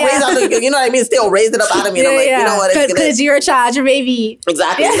 But still raised out, you know what I mean? Still raised it up out of me. And I'm like, you know what? Because you're a child, you're a baby.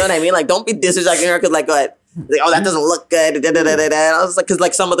 Exactly. You know what I mean? Like, don't be disrespecting her because, like, go ahead. Like, oh, that doesn't look good. And I was like, because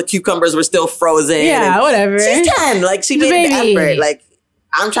like some of the cucumbers were still frozen. Yeah, whatever. She's 10. Like, she made an effort. Like,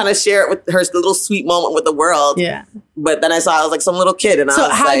 I'm trying to share it with her little sweet moment with the world. Yeah. But then I saw I was like some little kid. And so I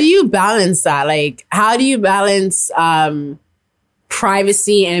was how do you balance that? Like, how do you balance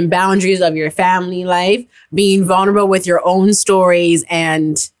privacy and boundaries of your family life, being vulnerable with your own stories,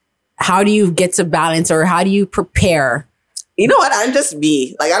 and how do you get to balance, or how do you prepare? You know what? I'm just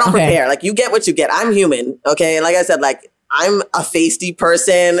me. Like, I don't prepare. Like, you get what you get. I'm human. Okay. And like I said, like, I'm a feisty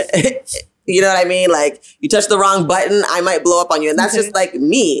person. You know what I mean? Like, you touch the wrong button, I might blow up on you. And that's just like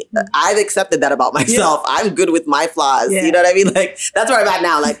me. I've accepted that about myself. Yeah. I'm good with my flaws. Yeah. You know what I mean? Like, that's where I'm at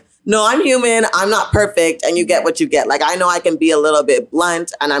now. Like, no, I'm human. I'm not perfect. And you get what you get. Like, I know I can be a little bit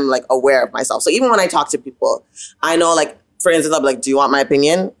blunt and I'm like aware of myself. So even when I talk to people, I know, like, for instance, I'll be like, do you want my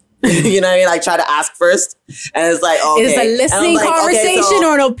opinion? You know what I mean? I try to ask first. And it's like, okay. Is it a listening conversation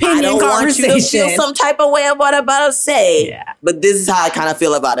or an opinion conversation? I don't want you to feel some type of way of what I'm about to say. Yeah. But this is how I kind of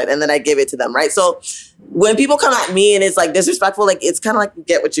feel about it. And then I give it to them, right? So when people come at me and it's like disrespectful, like, it's kind of like you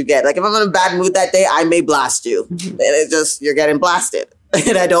get what you get. Like, if I'm in a bad mood that day, I may blast you. And it's just, you're getting blasted.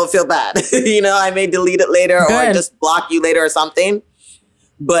 And I don't feel bad. You know, I may delete it later or just block you later or something.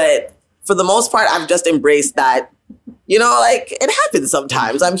 But for the most part, I've just embraced that. You know, like, it happens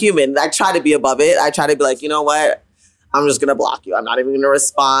sometimes. I'm human. I try to be above it. I try to be like, you know what? I'm just going to block you. I'm not even going to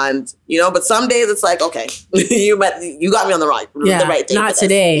respond. You know, but some days it's like, okay, you got me on the right thing. Not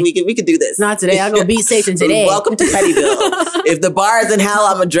today. We could do this. Not today. I'll go beat Satan today. Welcome to Pettyville. If the bar is in hell,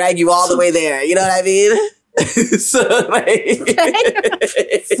 I'm going to drag you all the way there. You know what I mean? So, like,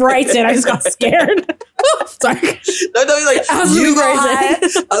 frightened. I just got scared. Sorry. No, like, you go high.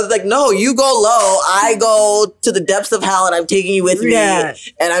 I was like, no, you go low. I go to the depths of hell, and I'm taking you with me, and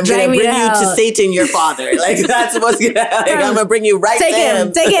I'm going to bring you to Satan, your father. Like, that's what's going to happen. I'm going to bring you right to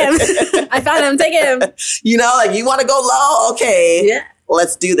him. Take him. I found him. Take him. You know, like, you want to go low? Okay. Yeah.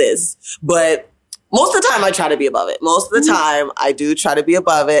 Let's do this. But most of the time, I try to be above it. Most of the time, I do try to be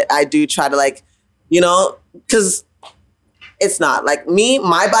above it. I do try to, like, you know, because it's not like me,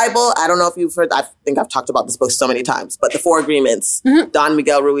 my Bible. I don't know if you've heard, I think I've talked about this book so many times, but the 4 Agreements, Don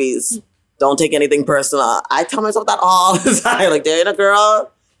Miguel Ruiz, don't take anything personal. I tell myself that all the time. Like, there ain't a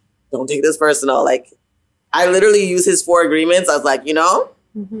girl, don't take this personal. Like, I literally use his 4 Agreements. I was like, you know,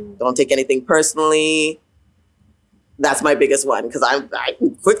 don't take anything personally. That's my biggest one because I'm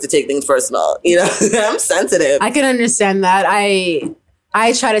quick to take things personal. You know, I'm sensitive. I can understand that.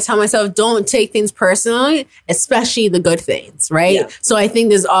 I try to tell myself, don't take things personally, especially the good things, right? Yeah. So I think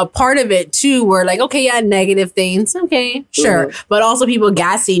there's a part of it too where like, okay, yeah, negative things. Okay, sure. But also people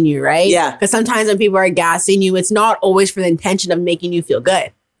gassing you, right? Yeah. Because sometimes when people are gassing you, it's not always for the intention of making you feel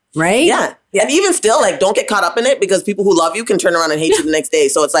good, right? Yeah. And even still, like, don't get caught up in it because people who love you can turn around and hate you the next day.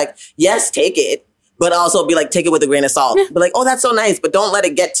 So it's like, yes, take it, but also be like, take it with a grain of salt. Be like, oh, that's so nice, but don't let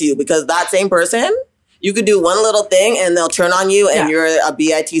it get to you because that same person, you could do one little thing and they'll turn on you and you're a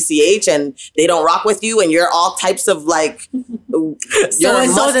bitch and they don't rock with you and you're all types of like, you're a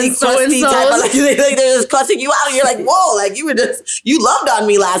musty, crusty type of like, they're just cussing you out and you're like, whoa, like you loved on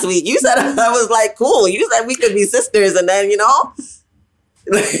me last week. You said I was like, cool. You said we could be sisters and then, you know,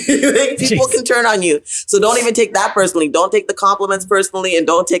 people can turn on you. So don't even take that personally. Don't take the compliments personally and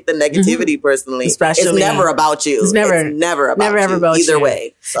don't take the negativity personally. Especially, it's never about you. It's never about you. Either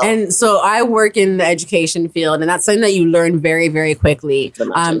way. So. And so I work in the education field and that's something that you learn very, very quickly.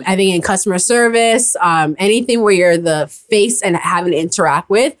 I think in customer service, anything where you're the face and having to interact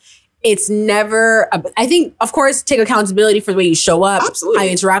with, it's never, I think, of course, take accountability for the way you show up, how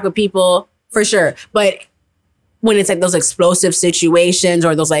you interact with people, for sure. But when it's like those explosive situations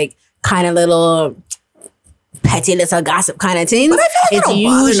or those like kind of little petty little gossip kind of things, but I feel like it's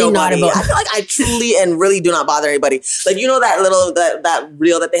usually not about. I feel like I truly and really do not bother anybody. Like, you know that little that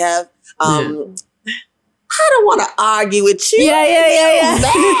reel that they have. I don't want to argue with you. Yeah.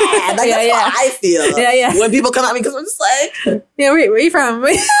 Mad. Like, that's how I feel. Yeah. When people come at me because I'm just like, where are you from? No.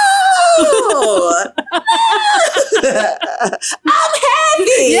 I'm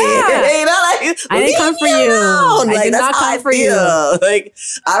happy. Yeah. You know, like, I didn't come for you. Like, I did not come for you. Like,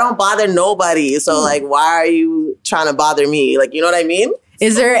 I don't bother nobody. So like, why are you trying to bother me? Like, you know what I mean?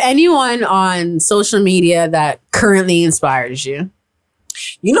 Is there anyone on social media that currently inspires you?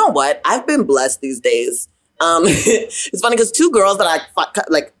 You know what? I've been blessed these days. It's funny because 2 girls that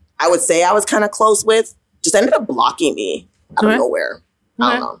I would say I was kind of close with just ended up blocking me out of nowhere.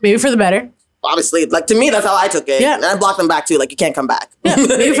 I don't know. Maybe for the better. Obviously, like to me, that's how I took it. Yeah. And I blocked them back too. Like, you can't come back. Yeah,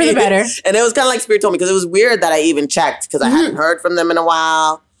 maybe for the better. And it was kind of like Spirit told me, because it was weird that I even checked because I hadn't heard from them in a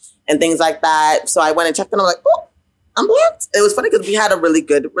while and things like that. So I went and checked and I'm like, oh, I'm blocked. It was funny because we had a really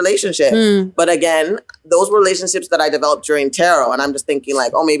good relationship. But again, those relationships that I developed during tarot, and I'm just thinking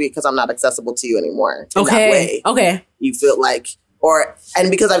like, oh, maybe because I'm not accessible to you anymore in that way. Okay. You feel like, and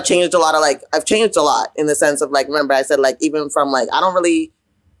because I've changed a lot in the sense of like, remember I said like, even from like,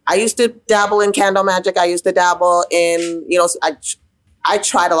 I used to dabble in candle magic. I used to dabble in, I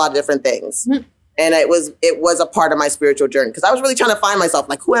tried a lot of different things. And it was a part of my spiritual journey because I was really trying to find myself.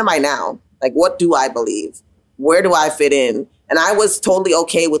 Like, who am I now? Like, what do I believe? Where do I fit in? And I was totally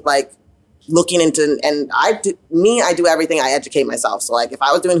okay with like looking into, and I do everything. I educate myself. So like if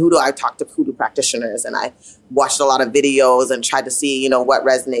I was doing hoodoo, I talked to hoodoo practitioners and I watched a lot of videos and tried to see, what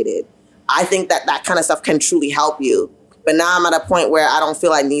resonated. I think that kind of stuff can truly help you. But now I'm at a point where I don't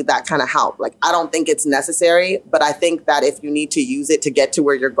feel I need that kind of help. Like, I don't think it's necessary, but I think that if you need to use it to get to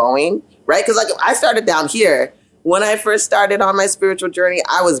where you're going, right? Because like I started down here. When I first started on my spiritual journey,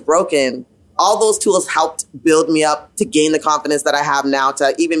 I was broken. All those tools helped build me up to gain the confidence that I have now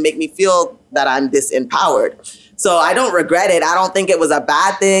to even make me feel that I'm disempowered. So I don't regret it. I don't think it was a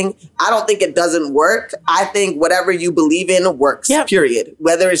bad thing. I don't think it doesn't work. I think whatever you believe in works, period.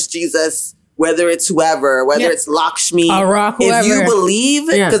 Whether it's Jesus, whether it's whoever, whether it's Lakshmi, whoever. If you believe,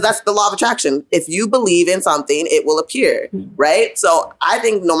 because that's the law of attraction. If you believe in something, it will appear, right? So I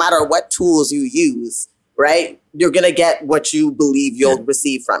think no matter what tools you use, right, you're going to get what you believe you'll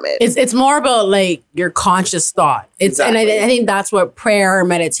receive from it. It's more about like your conscious thought. And I think that's what prayer,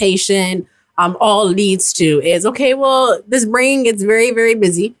 meditation, all leads to is, okay, well, this brain gets very, very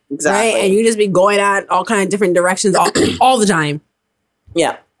busy, right? And you just be going at all kinds of different directions all the time.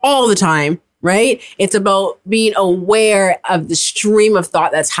 Yeah. All the time. Right? It's about being aware of the stream of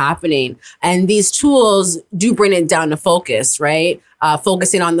thought that's happening. And these tools do bring it down to focus, right?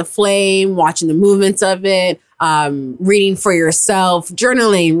 Focusing on the flame, watching the movements of it, reading for yourself,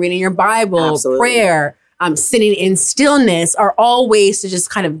 journaling, reading your Bible, prayer, sitting in stillness are all ways to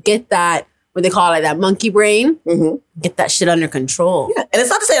just kind of get that, what they call it, that monkey brain, get that shit under control. Yeah. And it's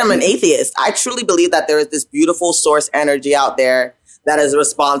not to say I'm an atheist. I truly believe that there is this beautiful source energy out there that is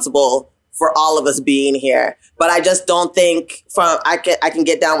responsible for all of us being here. But I just don't think I can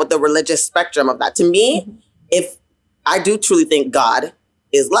get down with the religious spectrum of that. To me, if I do truly think God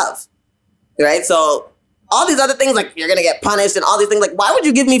is love, right? So all these other things, like you're going to get punished and all these things, like why would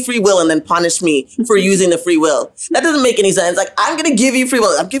you give me free will and then punish me for using the free will? That doesn't make any sense. Like, I'm going to give you free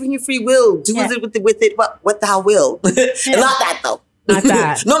will. I'm giving you free will. Do it with it what thou will. And not that though. Not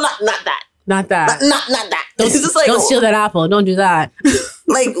that. No, not that. Not that. Not that. Don't steal that apple. Don't do that.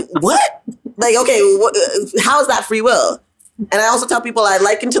 Like, what? Like, okay, how is that free will? And I also tell people I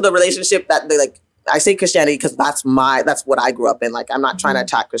liken to the relationship that they like. I say Christianity because that's what I grew up in. Like, I'm not trying to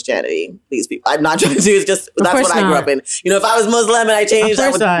attack Christianity. Please, people. I'm not trying to. It's just that's what I grew up in. If I was Muslim and I changed, I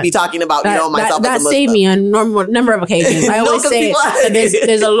would be talking about myself. That as a Muslim. saved me on a number of occasions. I always say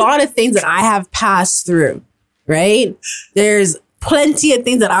there's a lot of things that I have passed through. Right? There's plenty of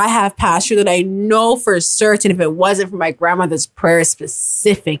things that I have passed through that I know for certain if it wasn't for my grandmother's prayer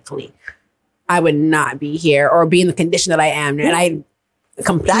specifically, I would not be here or be in the condition that I am. And I'm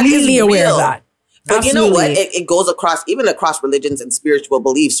completely aware of that. But Absolutely. You know what? It goes across religions and spiritual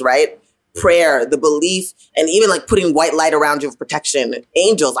beliefs, right? Prayer, the belief, and even like putting white light around you for protection.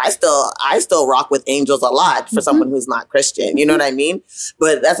 Angels, I still rock with angels a lot for someone who's not Christian. You know what I mean?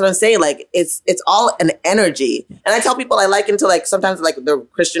 But that's what I'm saying. Like it's all an energy. And I tell people I liken to like sometimes like the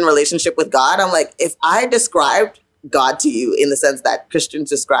Christian relationship with God. I'm like, if I described God to you in the sense that Christians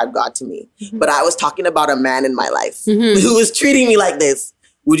describe God to me, but I was talking about a man in my life who was treating me like this,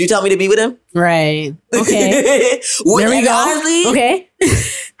 would you tell me to be with him? Right. Okay. There we go. Honestly, okay.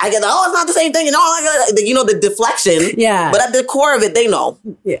 I get, it's not the same thing. The deflection. Yeah. But at the core of it, they know.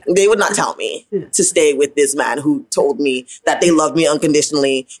 Yeah. They would not tell me to stay with this man who told me that they love me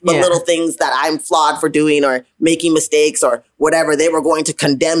unconditionally, but little things that I'm flawed for doing or making mistakes or whatever, they were going to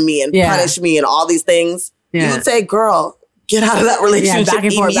condemn me and punish me and all these things. Yeah. You would say, girl, get out of that relationship.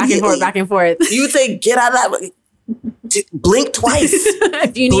 Yeah, back and forth. You would say, get out of that. Blink twice.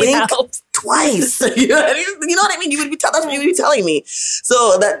 If you need help. Twice. You know what I mean? That's what you would be telling me.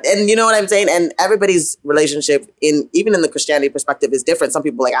 So that, and you know what I'm saying? And everybody's relationship even in the Christianity perspective is different. Some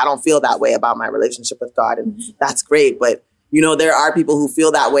people are like, I don't feel that way about my relationship with God. And that's great. But You know, there are people who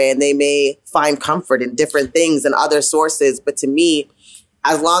feel that way and they may find comfort in different things and other sources. But to me,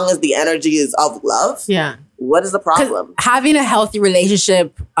 as long as the energy is of love, what is the problem? Having a healthy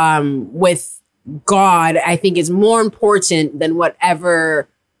relationship with God, I think, is more important than whatever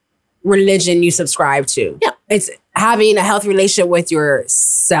religion you subscribe to. Yeah. It's having a healthy relationship with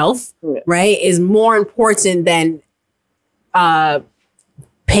yourself, right, is more important than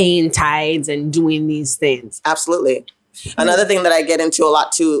paying tithes and doing these things. Absolutely. Another thing that I get into a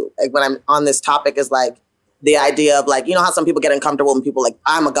lot too, like when I'm on this topic, is like the idea of like, you know how some people get uncomfortable when people like,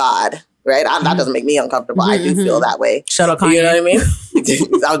 I'm a God, right? That doesn't make me uncomfortable. I do feel that way. Shut up, Kanye. You know what I mean?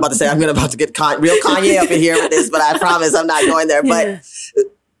 I was about to say, I'm about to get real Kanye up in here with this, but I promise I'm not going there. But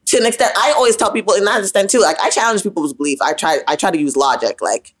to an extent, I always tell people, and I understand too, like I challenge people's belief. I try to use logic.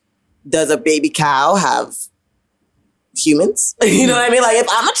 Like, does a baby cow have humans? You know what I mean? Like, if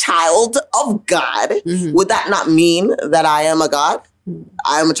I'm a child of God, would that not mean that I am a God?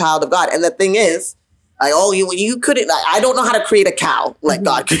 I'm a child of God. And the thing is, like, you couldn't, like, I don't know how to create a cow like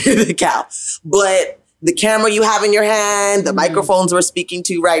God created a cow. But the camera you have in your hand, the microphones we're speaking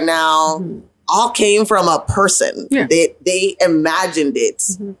to right now, all came from a person. Yeah. They imagined it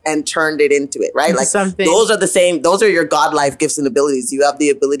and turned it into it, right? Like those are your God-like gifts and abilities. You have the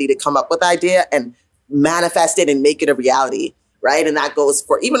ability to come up with an idea and manifest it and make it a reality, right? And that goes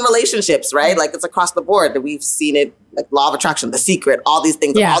for even relationships, right? Like it's across the board that we've seen it, like Law of Attraction, The Secret, all these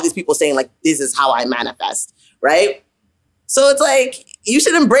things, all these people saying like, this is how I manifest, right? So it's like, you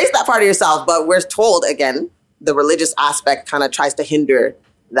should embrace that part of yourself, but we're told, again, the religious aspect kind of tries to hinder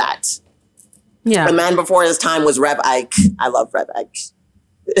that. Yeah. The man before his time was Rev Ike. I love Rev Ike.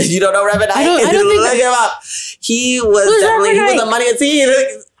 You don't know Rev Ike? I don't look him up. He was a money and tea.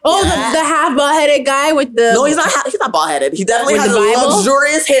 Oh, the half bald-headed guy with the... No, he's not bald-headed. He definitely has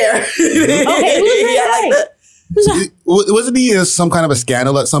luxurious hair. Okay, wasn't he some kind of a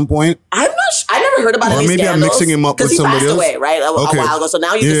scandal at some point? I'm not sure. I never heard about any maybe scandals. I'm mixing him up with somebody else. Because he passed away, right? A while ago. So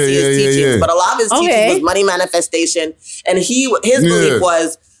now you just see his teachings. But a lot of his teachings was money manifestation. And his belief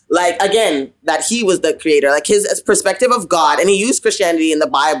was... like, again, that he was the creator, like his perspective of God. And he used Christianity in the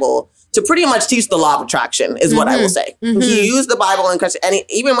Bible to pretty much teach the law of attraction, is what I will say. He used the Bible and Christianity.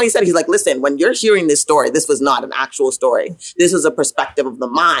 And even when he said, he's like, listen, when you're hearing this story, this was not an actual story. This was a perspective of the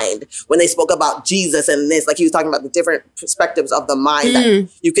mind. When they spoke about Jesus and this, like he was talking about the different perspectives of the mind that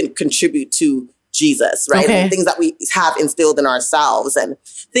you can contribute to Jesus, right? And things that we have instilled in ourselves and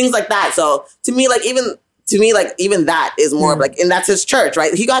things like that. So to me, even that is more like, and that's his church,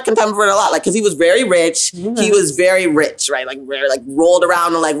 right? He got contempt for it a lot, like, because he was very rich. He was very rich, right? Like, rolled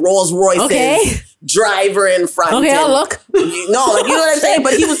around in like Rolls Royces, driver in front. Okay, I'll look. No, like, you know what I'm saying?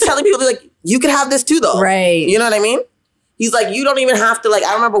 But he was telling people, like, you can have this too, though. Right. You know what I mean? He's like, you don't even have to, like,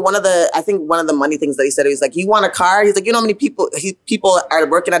 I remember one of the money things that he said, he was like, you want a car? He's like, you know how many people are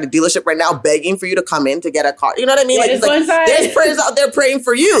working at a dealership right now begging for you to come in to get a car? You know what I mean? Yeah, like, he's like, there's prayers out there praying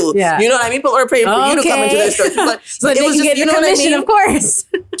for you. Yeah. You know what I mean? People are praying for you to come into their store. Like, so it was just, you know what I mean? Of course.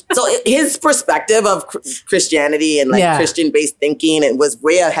 So his perspective of Christianity and like Christian-based thinking, it was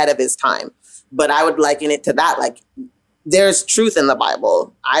way ahead of his time. But I would liken it to that. Like, there's truth in the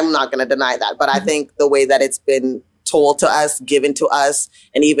Bible. I'm not going to deny that. But I think the way that it's been told to us, given to us,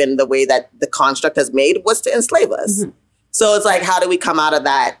 and even the way that the construct has made was to enslave us. So it's like, how do we come out of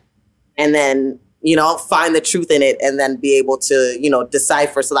that and then, you know, find the truth in it and then be able to, you know,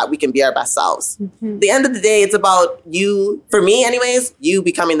 decipher so that we can be our best selves. At the end of the day, it's about you, for me anyways, you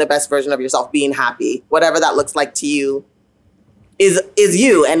becoming the best version of yourself, being happy, whatever that looks like to you is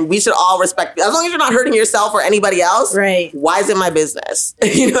you. And we should all respect, as long as you're not hurting yourself or anybody else, right? Why is it my business?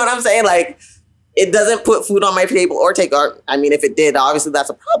 You know what I'm saying? Like, it doesn't put food on my table or take art. I mean, if it did, obviously that's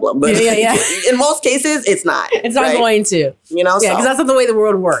a problem. But in most cases, it's not. It's not going to. You know? Yeah, because that's not the way the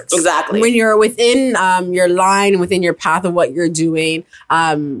world works. Exactly. When you're within your line, within your path of what you're doing,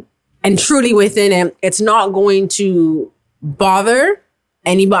 and truly within it, it's not going to bother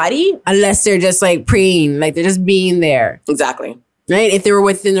anybody unless they're just like praying, like they're just being there. Exactly. Right? If they were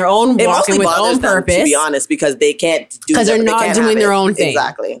within their own walk and with their own purpose. To be honest, because they can't do because they're not doing their own thing.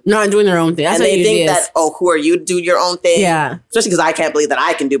 Exactly. Not doing their own thing. That's and what they think is. that, who are you to do your own thing? Yeah. Especially because I can't believe that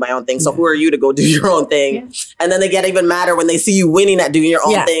I can do my own thing. So who are you to go do your own thing? Yeah. And then they get even madder when they see you winning at doing your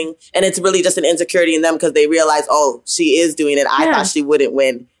own thing. And it's really just an insecurity in them because they realize, she is doing it. I thought she wouldn't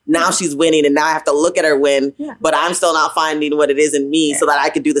win. Now she's winning and now I have to look at her win, but I'm still not finding what it is in me so that I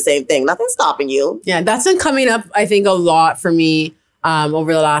could do the same thing. Nothing's stopping you. Yeah, that's been coming up, I think, a lot for me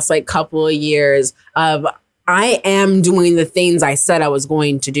over the last like couple of years of I am doing the things I said I was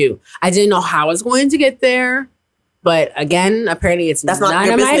going to do. I didn't know how I was going to get there, But again, apparently it's none of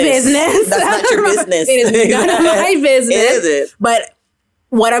my business. That's not your business. It is none of my business. It isn't. But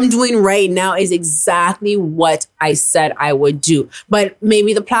what I'm doing right now is exactly what I said I would do. But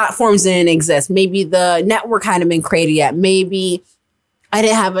maybe the platforms didn't exist. Maybe the network hadn't been created yet. Maybe I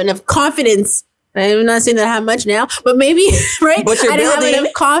didn't have enough confidence. I'm not saying that I have much now, but maybe, right? But I didn't have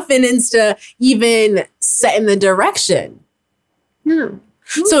enough confidence to even set in the direction.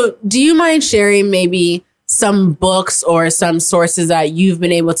 So do you mind sharing maybe some books or some sources that you've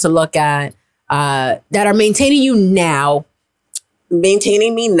been able to look at that are maintaining you now?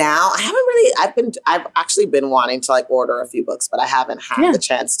 Maintaining me now, I've actually been wanting to like order a few books, but I haven't had the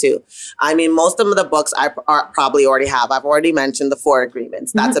chance to. I mean, most of the books I probably already have. I've already mentioned the 4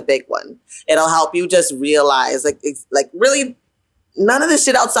 Agreements. That's a big one. It'll help you just realize like really none of this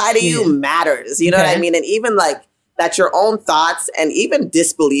shit outside of you matters. You know what I mean? And even like that your own thoughts and even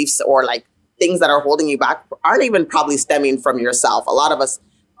disbeliefs or like things that are holding you back aren't even probably stemming from yourself. A lot of us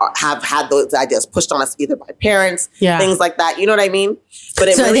have had those ideas pushed on us either by parents, things like that. You know what I mean? But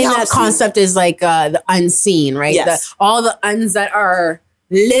it really I think that concept is like the unseen, right? Yes. All the uns that are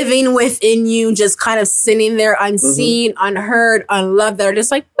living within you, just kind of sitting there unseen, unheard, unloved, that are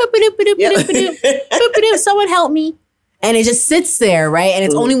just like, someone help me. And it just sits there, right? And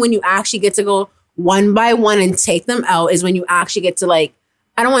it's only when you actually get to go one by one and take them out is when you actually get to like,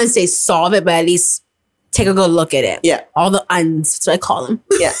 I don't want to say solve it, but at least take a good look at it. Yeah. All the uns, that's what I call them.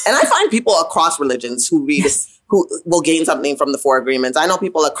 Yeah. And I find people across religions who read, who will gain something from the 4 Agreements. I know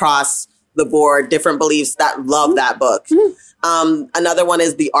people across the board, different beliefs that love that book. Another one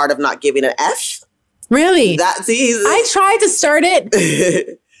is The Art of Not Giving an F. Really? I tried to start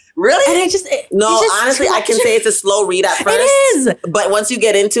it. Really? And honestly, I can say it's a slow read at first. It is. But once you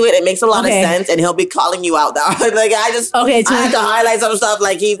get into it, it makes a lot of sense, and he'll be calling you out. Like I had to highlight some stuff.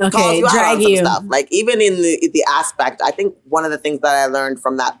 Like he calls you out on some stuff. Like even in the aspect, I think one of the things that I learned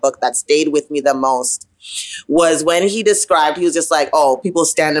from that book that stayed with me the most was when he was just like, oh, people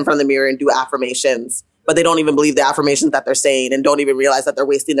stand in front of the mirror and do affirmations, but they don't even believe the affirmations that they're saying and don't even realize that they're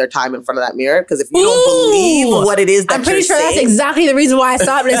wasting their time in front of that mirror. Because if you don't believe what it is that I'm pretty sure that's exactly the reason why I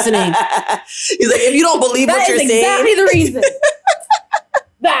stopped listening. He's like, if you don't believe what you're saying. That's exactly the reason.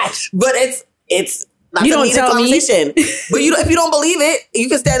 But it's not you don't tell conversation. Me. But if you don't believe it, you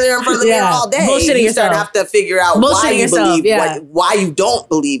can stand there in front of the mirror all day. Bullshitting yourself. You have to figure out why you believe why you don't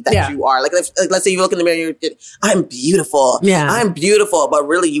believe that you are. Like let's say you look in the mirror and you're, I'm beautiful. Yeah. I'm beautiful. But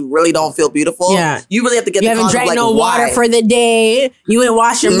really, you really don't feel beautiful. Yeah. You really have to get you the haven't drank no water for the day. You ain't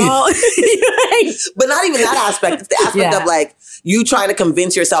wash your mouth. But not even that aspect. It's the aspect of like you trying to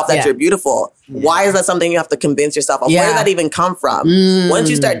convince yourself that you're beautiful. Why is that something you have to convince yourself of? Where did that even come from? Once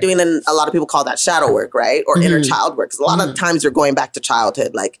you start doing, and a lot of people call that shadow work, right? Or inner child work. Because a lot of times you're going back to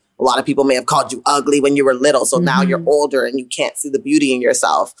childhood. Like a lot of people may have called you ugly when you were little. So now you're older and you can't see the beauty in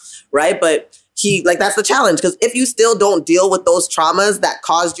yourself, right? But that's the challenge. Because if you still don't deal with those traumas that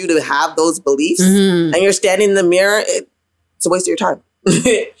caused you to have those beliefs and you're standing in the mirror, it's a waste of your time.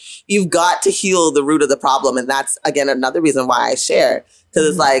 You've got to heal the root of the problem. And that's, again, another reason why I share. Because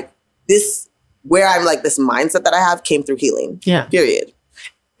it's like where I'm like this mindset that I have came through healing. Yeah. Period.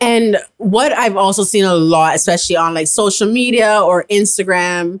 And what I've also seen a lot, especially on like social media or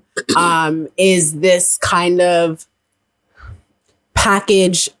Instagram, is this kind of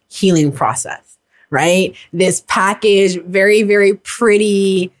package healing process, right? This package, very, very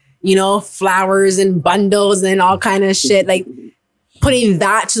pretty, flowers and bundles and all kind of shit. Like putting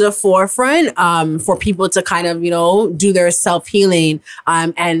that to the forefront for people to kind of, do their self-healing.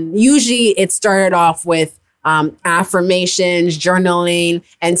 And usually it started off with affirmations, journaling,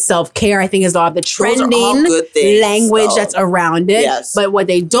 and self-care. I think is all the trending language that's around it. Yes. But what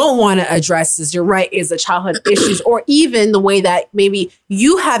they don't want to address is, you're right, is the childhood issues, or even the way that maybe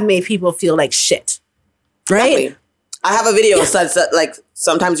you have made people feel like shit. Right? Exactly. I have a video that says that, like,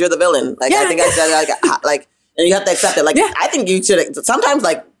 sometimes you're the villain. Like, I think I said, like, and you have to accept it. Like, I think you should, sometimes,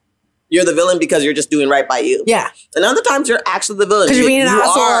 like, you're the villain because you're just doing right by you. Yeah. And other times you're actually the villain. Because you're being an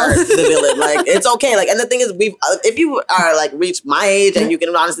asshole. Are the villain. Like, it's okay. Like, and the thing is, if you are like reached my age and you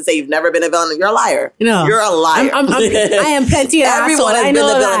can honestly say you've never been a villain, you're a liar. No. You're a liar. I am plenty of Everyone asshole. has been the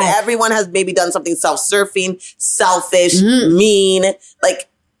villain. That. Everyone has maybe done something self-surfing, selfish, mean. Like,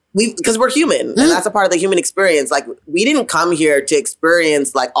 because we're human. And that's a part of the human experience. Like, we didn't come here to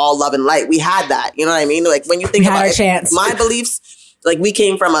experience like all love and light. We had that. You know what I mean? Like, when you think about it, my beliefs, like, we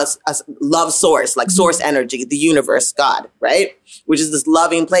came from a love source, like source energy, the universe, God, right? Which is this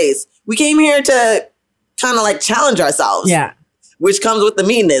loving place. We came here to kind of like challenge ourselves. Yeah. Which comes with the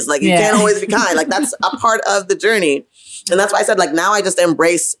meanness. Like, you can't always be kind. Like, that's a part of the journey. And that's why I said, like, now I just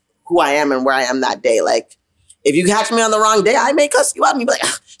embrace who I am and where I am that day. Like, If you catch me on the wrong day, I may cuss you out and be like,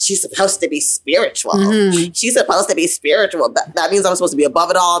 she's supposed to be spiritual. Mm-hmm. She's supposed to be spiritual. That means I'm supposed to be above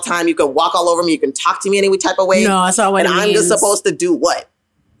it all the time. You can walk all over me. You can talk to me any type of way. No, that's not what it means. I'm just supposed to do what?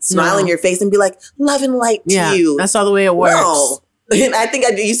 Smile in your face and be like, love and light to you. That's all the way it works. No. And I think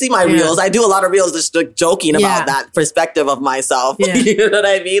you see my reels. I do a lot of reels just joking about that perspective of myself. Yeah. You know what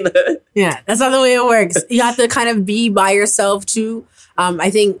I mean? Yeah, that's not the way it works. You have to kind of be by yourself too. I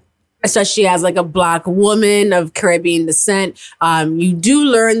think, especially as like a Black woman of Caribbean descent, you do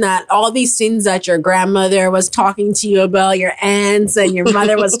learn that all these things that your grandmother was talking to you about, your aunts and your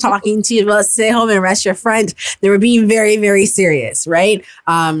mother was talking to you about, stay home and rest your friend, they were being very, very serious, right?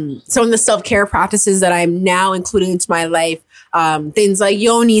 Some of the self-care practices that I'm now including into my life, things like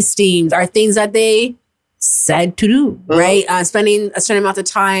yoni steams are things that they said to do, right? Spending a certain amount of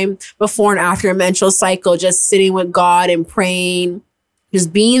time before and after a menstrual cycle, just sitting with God and praying,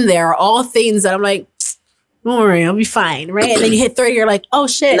 just being there, all things that I'm like, don't worry, I'll be fine, right? And then you hit 30, you're like, oh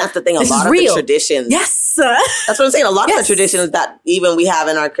shit. And that's the thing, a lot of the traditions. Yes. That's what I'm saying. A lot of the traditions that even we have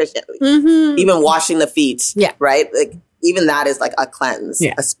in our Christianity, even washing the feet, right? Like even that is like a cleanse,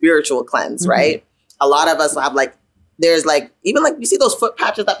 a spiritual cleanse, right? A lot of us have like, there's like, even like you see those foot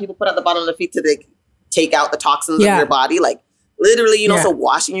patches that people put at the bottom of the feet to like, take out the toxins of your body, like literally, you know, so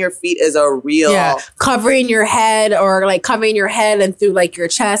washing your feet is a real... Covering your head or like covering your head and through like your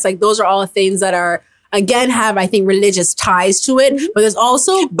chest. Like those are all things that are, again, have, I think, religious ties to it. But there's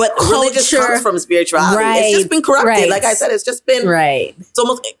also But religious comes from spirituality. Right. It's just been corrupted. Right. Like I said, it's just been... Right. It's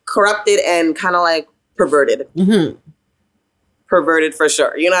almost corrupted and kind of like perverted. Perverted for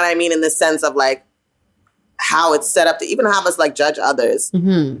sure. You know what I mean? In the sense of like, how it's set up to even have us like judge others,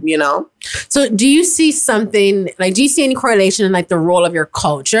 you know? So do you see something, like, do you see any correlation in like the role of your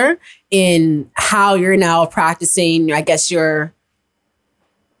culture in how you're now practicing, I guess, your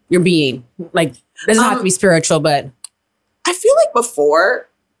being? Like, doesn't have to be spiritual, but. I feel like before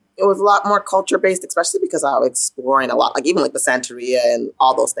it was a lot more culture based, especially because I was exploring a lot, like even like the Santeria and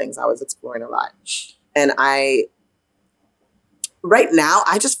all those things, I was exploring a lot. And right now,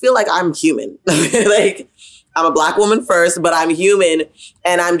 I just feel like I'm human. Like, I'm a Black woman first, but I'm human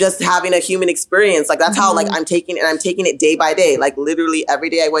and I'm just having a human experience. Like, that's how, like, I'm taking it day by day. Like, literally every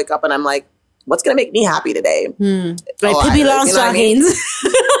day I wake up and I'm like, what's going to make me happy today? Like Pippi Longstockings.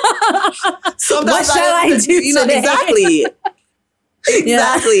 What shall I do today? Exactly.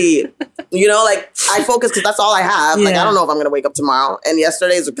 Exactly. You know, like, I focus because that's all I have. Like, I don't know if I'm going to wake up tomorrow. And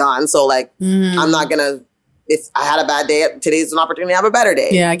yesterday's gone. So, like, I'm not going to. If I had a bad day, today's an opportunity to have a better day.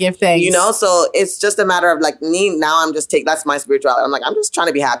 Yeah, give thanks. You know, so it's just a matter of like me now. I'm just that's my spirituality. I'm like, I'm just trying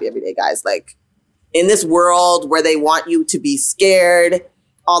to be happy every day, guys. Like in this world where they want you to be scared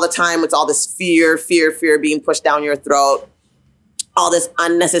all the time, with all this fear being pushed down your throat, all this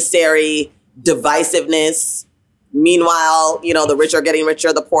unnecessary divisiveness. Meanwhile, you know, the rich are getting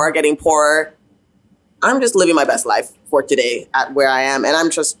richer, the poor are getting poorer. I'm just living my best life for today at where I am, and I'm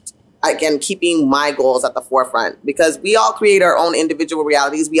just. Again, keeping my goals at the forefront because we all create our own individual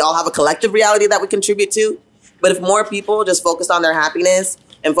realities. We all have a collective reality that we contribute to. But if more people just focus on their happiness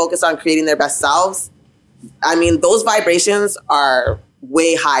and focus on creating their best selves, I mean, those vibrations are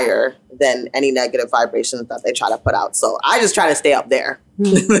way higher than any negative vibrations that they try to put out. So I just try to stay up there.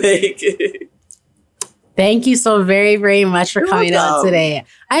 Thank you so very, very much for coming out today.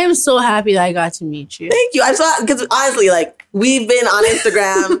 I am so happy that I got to meet you. Thank you. I saw, because honestly, like, we've been on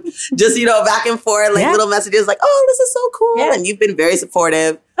Instagram, just, you know, back and forth, like little messages like, oh, this is so cool. Yeah. And you've been very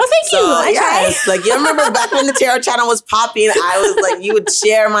supportive. Oh, thank you. Yes. Like, you remember back when the Tarot channel was popping, I was like, you would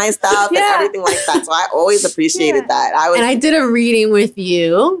share my stuff and everything like that. So I always appreciated that. And I did a reading with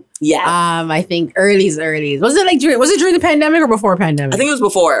you. Yeah. I think early's. Was it during the pandemic or before pandemic? I think it was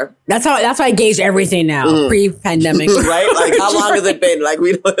before. That's how I gauge everything now. Pre-pandemic. Right? Like, how long has it been? Like,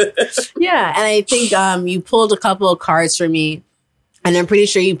 we don't. Yeah. And I think you pulled a couple of cards for me. And I'm pretty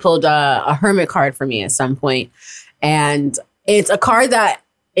sure you pulled a hermit card for me at some point. And it's a card that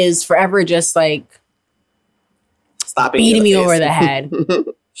is forever just like beating me over the head.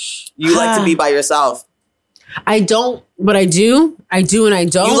 You like to be by yourself. I don't, but I do. I do and I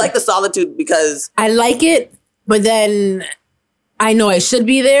don't. You like the solitude because... I like it, but then I know I should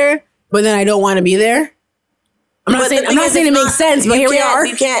be there, but then I don't want to be there. I'm not saying it makes sense, but here we are.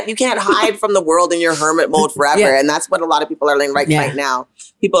 You can't hide from the world in your hermit mode forever. And that's what a lot of people are learning right now.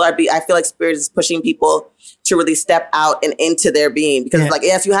 I feel like Spirit is pushing people to really step out and into their being because it's like,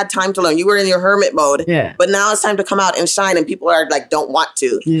 yes, you had time to learn. You were in your hermit mode, but now it's time to come out and shine. And people are like, don't want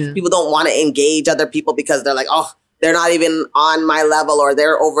to. Yeah. People don't want to engage other people because they're like, oh, they're not even on my level or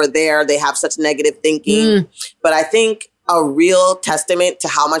they're over there. They have such negative thinking. But I think a real testament to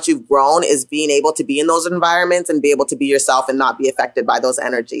how much you've grown is being able to be in those environments and be able to be yourself and not be affected by those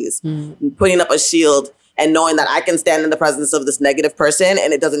energies. Putting up a shield and knowing that I can stand in the presence of this negative person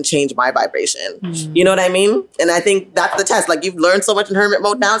and it doesn't change my vibration. You know what I mean? And I think that's the test. Like, you've learned so much in hermit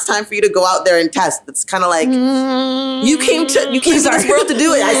mode. Now it's time for you to go out there and test. It's kind of like you came to this world to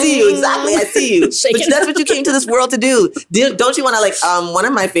do it. I see you. Exactly. I see you. But that's what you came to this world to do. Don't you want to, like, one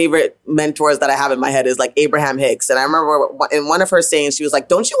of my favorite mentors that I have in my head is like Abraham Hicks. And I remember in one of her sayings, she was like,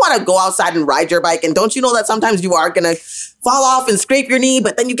 don't you want to go outside and ride your bike? And don't you know that sometimes you are going to fall off and scrape your knee,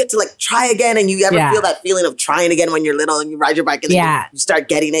 but then you get to like try again, and you ever feel that feeling of trying again when you're little and you ride your bike and then you start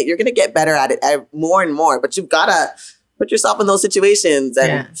getting it. You're going to get better at it more and more, but you've got to put yourself in those situations,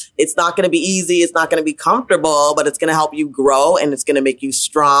 and it's not going to be easy. It's not going to be comfortable, but it's going to help you grow and it's going to make you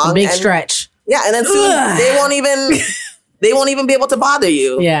strong. Big stretch. Yeah. And then soon they won't even be able to bother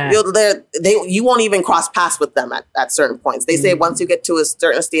you. Yeah. You won't even cross paths with them at certain points. They say once you get to a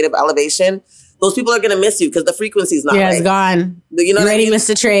certain state of elevation, those people are going to miss you because the frequency's not right. It's gone. You know what I mean? Missed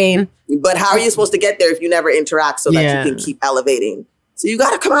the train. But how are you supposed to get there if you never interact so that you can keep elevating? So you got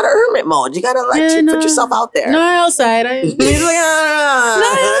to come out of hermit mode. You got to put yourself out there. No, outside. He's like,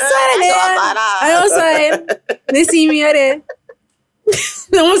 outside. They see me at it.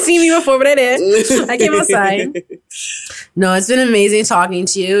 No one seen me before, but I did. I came outside. No, it's been amazing talking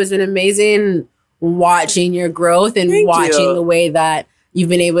to you. It's been amazing watching your growth and watching the way that you've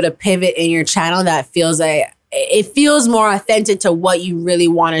been able to pivot in your channel. That feels like it feels more authentic to what you really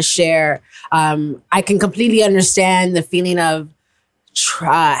want to share. I can completely understand the feeling of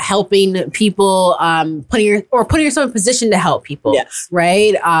helping people, putting yourself in position to help people. Yes.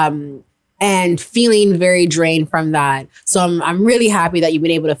 Right. And feeling very drained from that. So I'm really happy that you've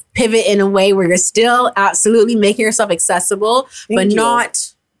been able to pivot in a way where you're still absolutely making yourself accessible, but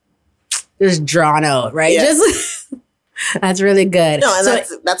not just drawn out, right? Yes. That's really good. No, and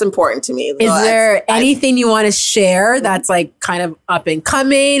so that's important to me. Is there anything you want to share that's like kind of up and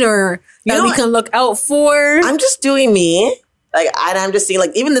coming or that we can look out for? I'm just doing me. Like, I'm just seeing,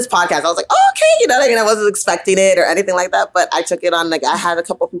 like, even this podcast, I was like, oh, okay, you know what I mean? I wasn't expecting it or anything like that, but I took it on, like, I had a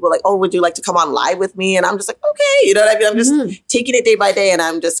couple of people like, oh, would you like to come on live with me? And I'm just like, okay, you know what I mean? I'm just taking it day by day and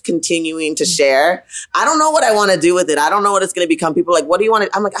I'm just continuing to share. I don't know what I want to do with it. I don't know what it's going to become. People are like, what do you want to,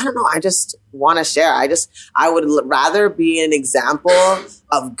 I'm like, I don't know. I just want to share. I would rather be an example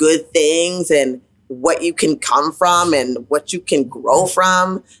of good things and what you can come from and what you can grow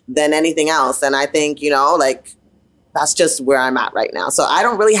from than anything else. And I think, like, that's just where I'm at right now. So I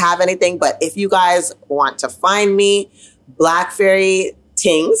don't really have anything, but if you guys want to find me, Black Fairy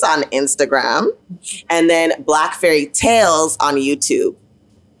Tings on Instagram, and then Black Fairy Tales on YouTube.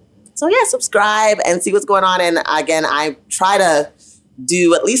 So yeah, subscribe and see what's going on. And again, I try to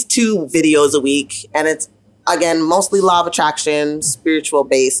do at least 2 videos a week. And it's, again, mostly law of attraction, spiritual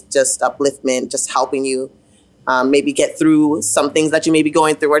based, just upliftment, just helping you maybe get through some things that you may be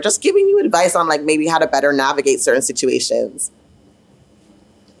going through, or just giving you advice on like maybe how to better navigate certain situations.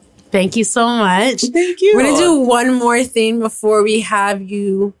 Thank you so much. Thank you. We're going to do one more thing before we have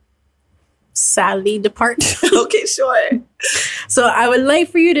you sadly depart. Okay, sure. So I would like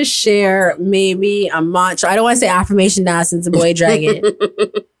for you to share maybe a mantra. I don't want to say affirmation now since the boy dragon,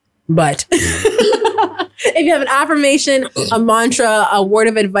 but if you have an affirmation, a mantra, a word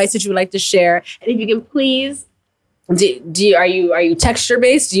of advice that you would like to share, and if you can please, are you texture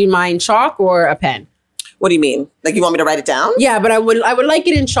based? Do you mind chalk or a pen? What do you mean? Like, you want me to write it down? Yeah, but I would like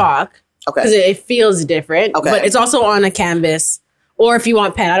it in chalk. Okay. Because it feels different. Okay. But it's also on a canvas, or if you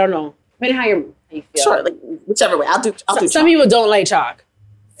want pen, I don't know. Depending how you feel. Sure, like whichever way. I'll do chalk. Some people don't like chalk.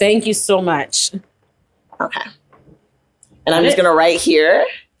 Thank you so much. Okay. And I'm just gonna write here.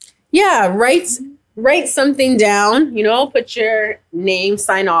 Yeah, write something down. Put your name,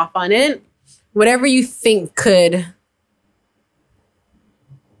 sign off on it. Whatever you think could.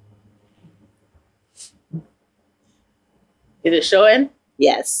 Is it showing?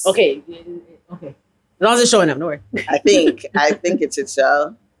 Yes. Okay. As long as it's showing up, don't worry. I think it should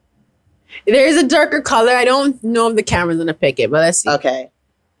show. There is a darker color. I don't know if the camera's gonna pick it, but let's see. Okay.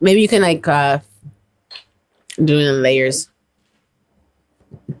 Maybe you can do it in layers.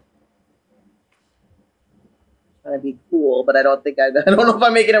 Trying to be cool, but I don't know if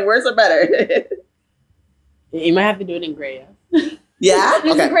I'm making it worse or better. You might have to do it in gray. Yeah?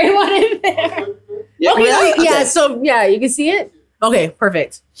 There's a gray one in there. Yeah, okay. Yeah, so you can see it? Okay,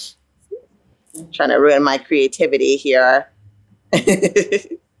 perfect. Trying to ruin my creativity here.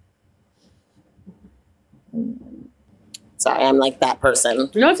 Sorry, I'm like that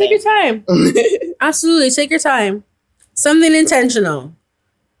person. No, take your time. Absolutely, take your time. Something intentional.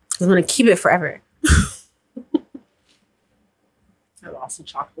 I'm going to keep it forever. lost the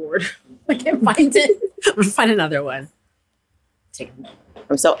chalkboard. I can't find it. I'm gonna find another one.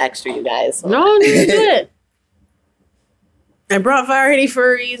 I'm so extra, you guys. No, you did. I brought variety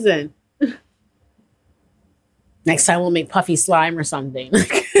for a reason. Next time we'll make puffy slime or something.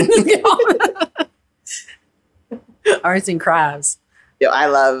 Arts and crafts. Yo, I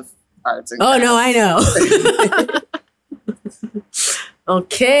love arts and crafts. Oh, no, I know.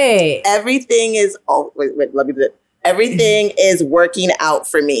 Okay. Everything is, let me do it. Everything is working out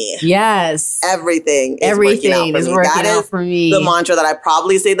for me. Yes. Everything is working out for me. The mantra that I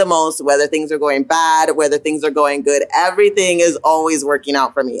probably say the most, whether things are going bad, whether things are going good, everything is always working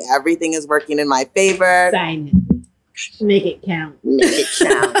out for me. Everything is working in my favor. Sign it. Make it count. Make it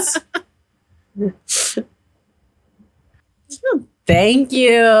count. Thank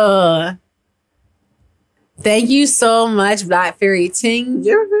you. Thank you so much, Black Fairy Ting.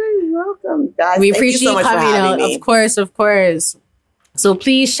 You're very welcome, guys. We appreciate you coming out. Me. Of course, of course. So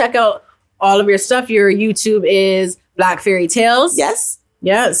please check out all of your stuff. Your YouTube is Black Fairy Tales. Yes.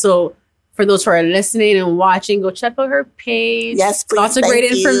 Yeah. So for those who are listening and watching, go check out her page. Yes, please. Lots of great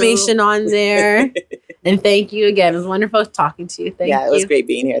information on there. And thank you again. It was wonderful talking to you. Thank you. Yeah, it was great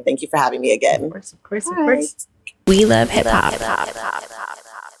being here. Thank you for having me again. Of course, of course, of course. We love hip hop.